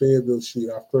downtown Fayetteville Street,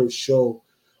 our first show,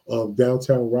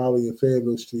 downtown Raleigh and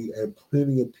Fayetteville Street, and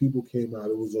plenty of people came out.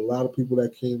 It was a lot of people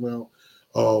that came out.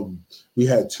 We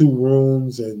had 2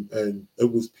 rooms, and it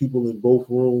was people in both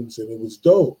rooms, and it was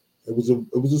dope. It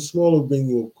was a smaller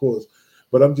venue, of course,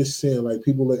 but I'm just saying, like,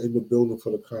 people are in the building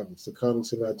for the comics. The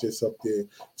comics are not just up there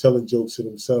telling jokes to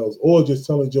themselves or just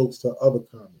telling jokes to other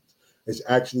comics. It's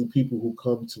actually people who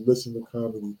come to listen to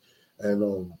comedy,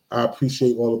 and I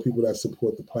appreciate all the people that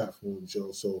support the platform,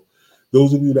 Joe. So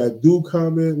those of you that do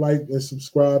comment, like, and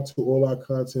subscribe to all our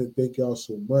content, thank y'all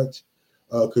so much,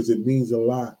 because it means a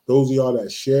lot. Those of y'all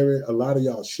that share it, a lot of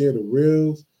y'all share the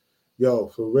reels. Yo,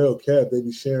 for real, Kev, they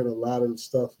be sharing a lot of the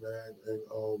stuff, man. And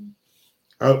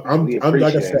I'm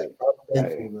like I said, I'm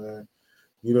thankful, man.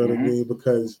 You know what I mean?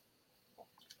 Because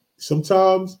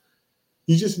sometimes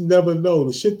you just never know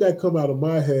the shit that come out of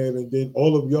my head, and then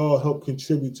all of y'all help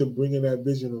contribute to bringing that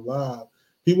vision alive.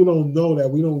 People don't know that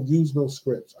we don't use no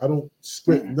scripts. I don't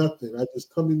script nothing. I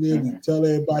just come in there, we tell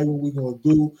everybody what we're gonna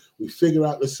do, we figure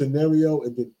out the scenario,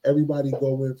 and then everybody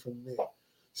go in from there.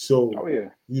 So,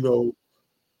 you know,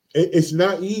 it's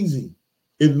not easy.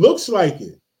 It looks like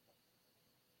it,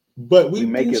 but we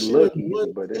make it look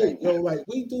easy, but it ain't. Yo, like,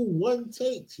 we do one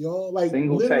takes, y'all. Like,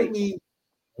 literally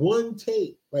one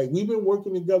take. Like, we've been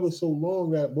working together so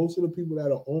long that most of the people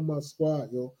that are on my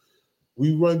squad, yo,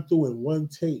 we run through in one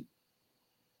take.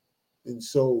 And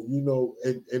so, you know,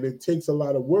 and it takes a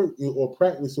lot of work or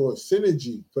practice or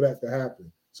synergy for that to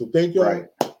happen. So thank y'all. Right.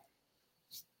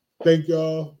 Thank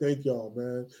y'all,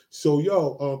 man. So,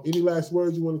 yo, any last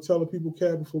words you want to tell the people,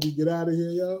 Kev, before we get out of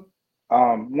here, y'all?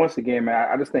 Once again, man,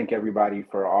 I just thank everybody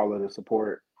for all of the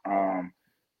support.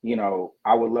 You know,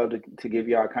 I would love to give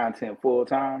y'all content full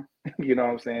time, you know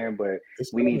what I'm saying? But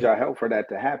we need y'all help for that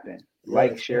to happen.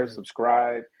 Like, share,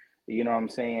 subscribe, you know what I'm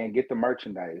saying? Get the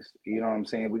merchandise, you know what I'm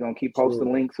saying? We're going to keep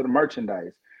posting links to the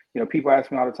merchandise. You know, people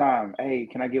ask me all the time, hey,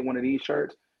 can I get one of these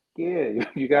shirts? Yeah,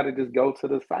 you got to just go to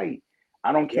the site.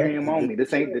 I don't carry them on me.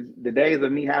 This ain't the days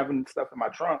of me having stuff in my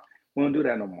trunk. We don't do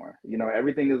that no more. You know,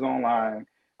 everything is online.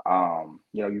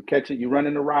 You know, you catch it, you run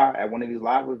in the ride at one of these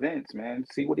live events, man.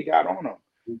 See what he got on them.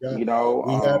 You know,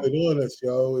 we have it on us,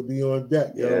 yo. It be on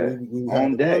deck, yo. We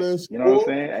on deck. You know what I'm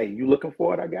saying? Hey, you looking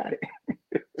for it? I got it.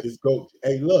 Just go.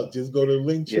 Hey, look, just go to the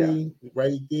link tree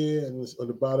right there, and on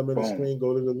the bottom of the screen,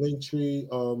 go to the link tree.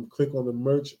 Click on the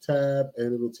merch tab,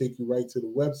 and it'll take you right to the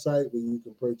website where you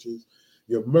can purchase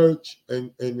your merch.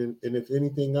 And if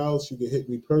anything else, you can hit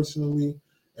me personally.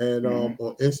 And on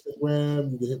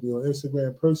Instagram, you can hit me on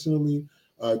Instagram personally.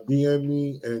 DM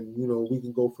me, and you know, we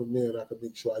can go from there, and I can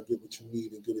make sure I get what you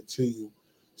need and get it to you.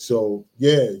 So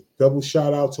yeah, double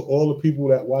shout out to all the people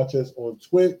that watch us on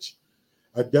Twitch.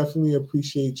 I definitely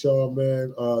appreciate y'all,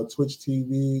 man. Twitch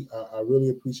TV, I really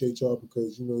appreciate y'all,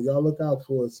 because you know, y'all look out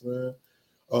for us, man.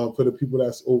 For the people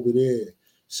that's over there.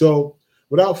 So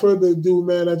without further ado,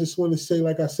 man, I just want to say,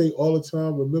 like I say all the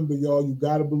time, remember, y'all, you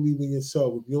got to believe in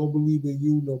yourself. If you don't believe in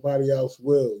you, nobody else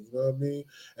will. You know what I mean?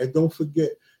 And don't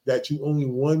forget that you only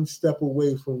one step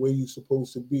away from where you're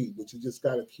supposed to be, but you just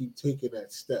got to keep taking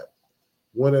that step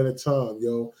one at a time,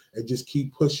 yo, and just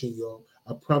keep pushing, yo.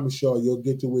 I promise y'all, you'll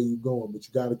get to where you're going, but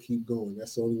you got to keep going.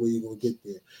 That's the only way you're going to get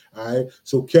there. All right?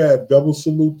 So, Kev, double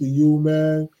salute to you,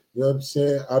 man. You know what I'm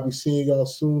saying? I'll be seeing y'all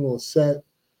soon on set.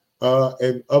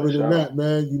 And other than that,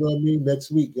 man, you know what I mean?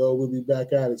 Next week, yo, we'll be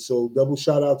back at it. So double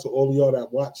shout out to all of y'all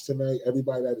that watched tonight,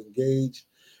 everybody that engaged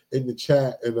in the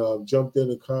chat and jumped in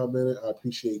and commented. I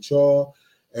appreciate y'all.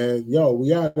 And yo,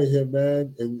 we out of here,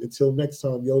 man. And until next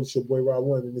time, yo, it's your boy Rod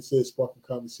One, and this is Sparking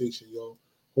Conversation, yo.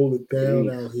 Hold it down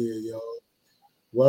out here, yo.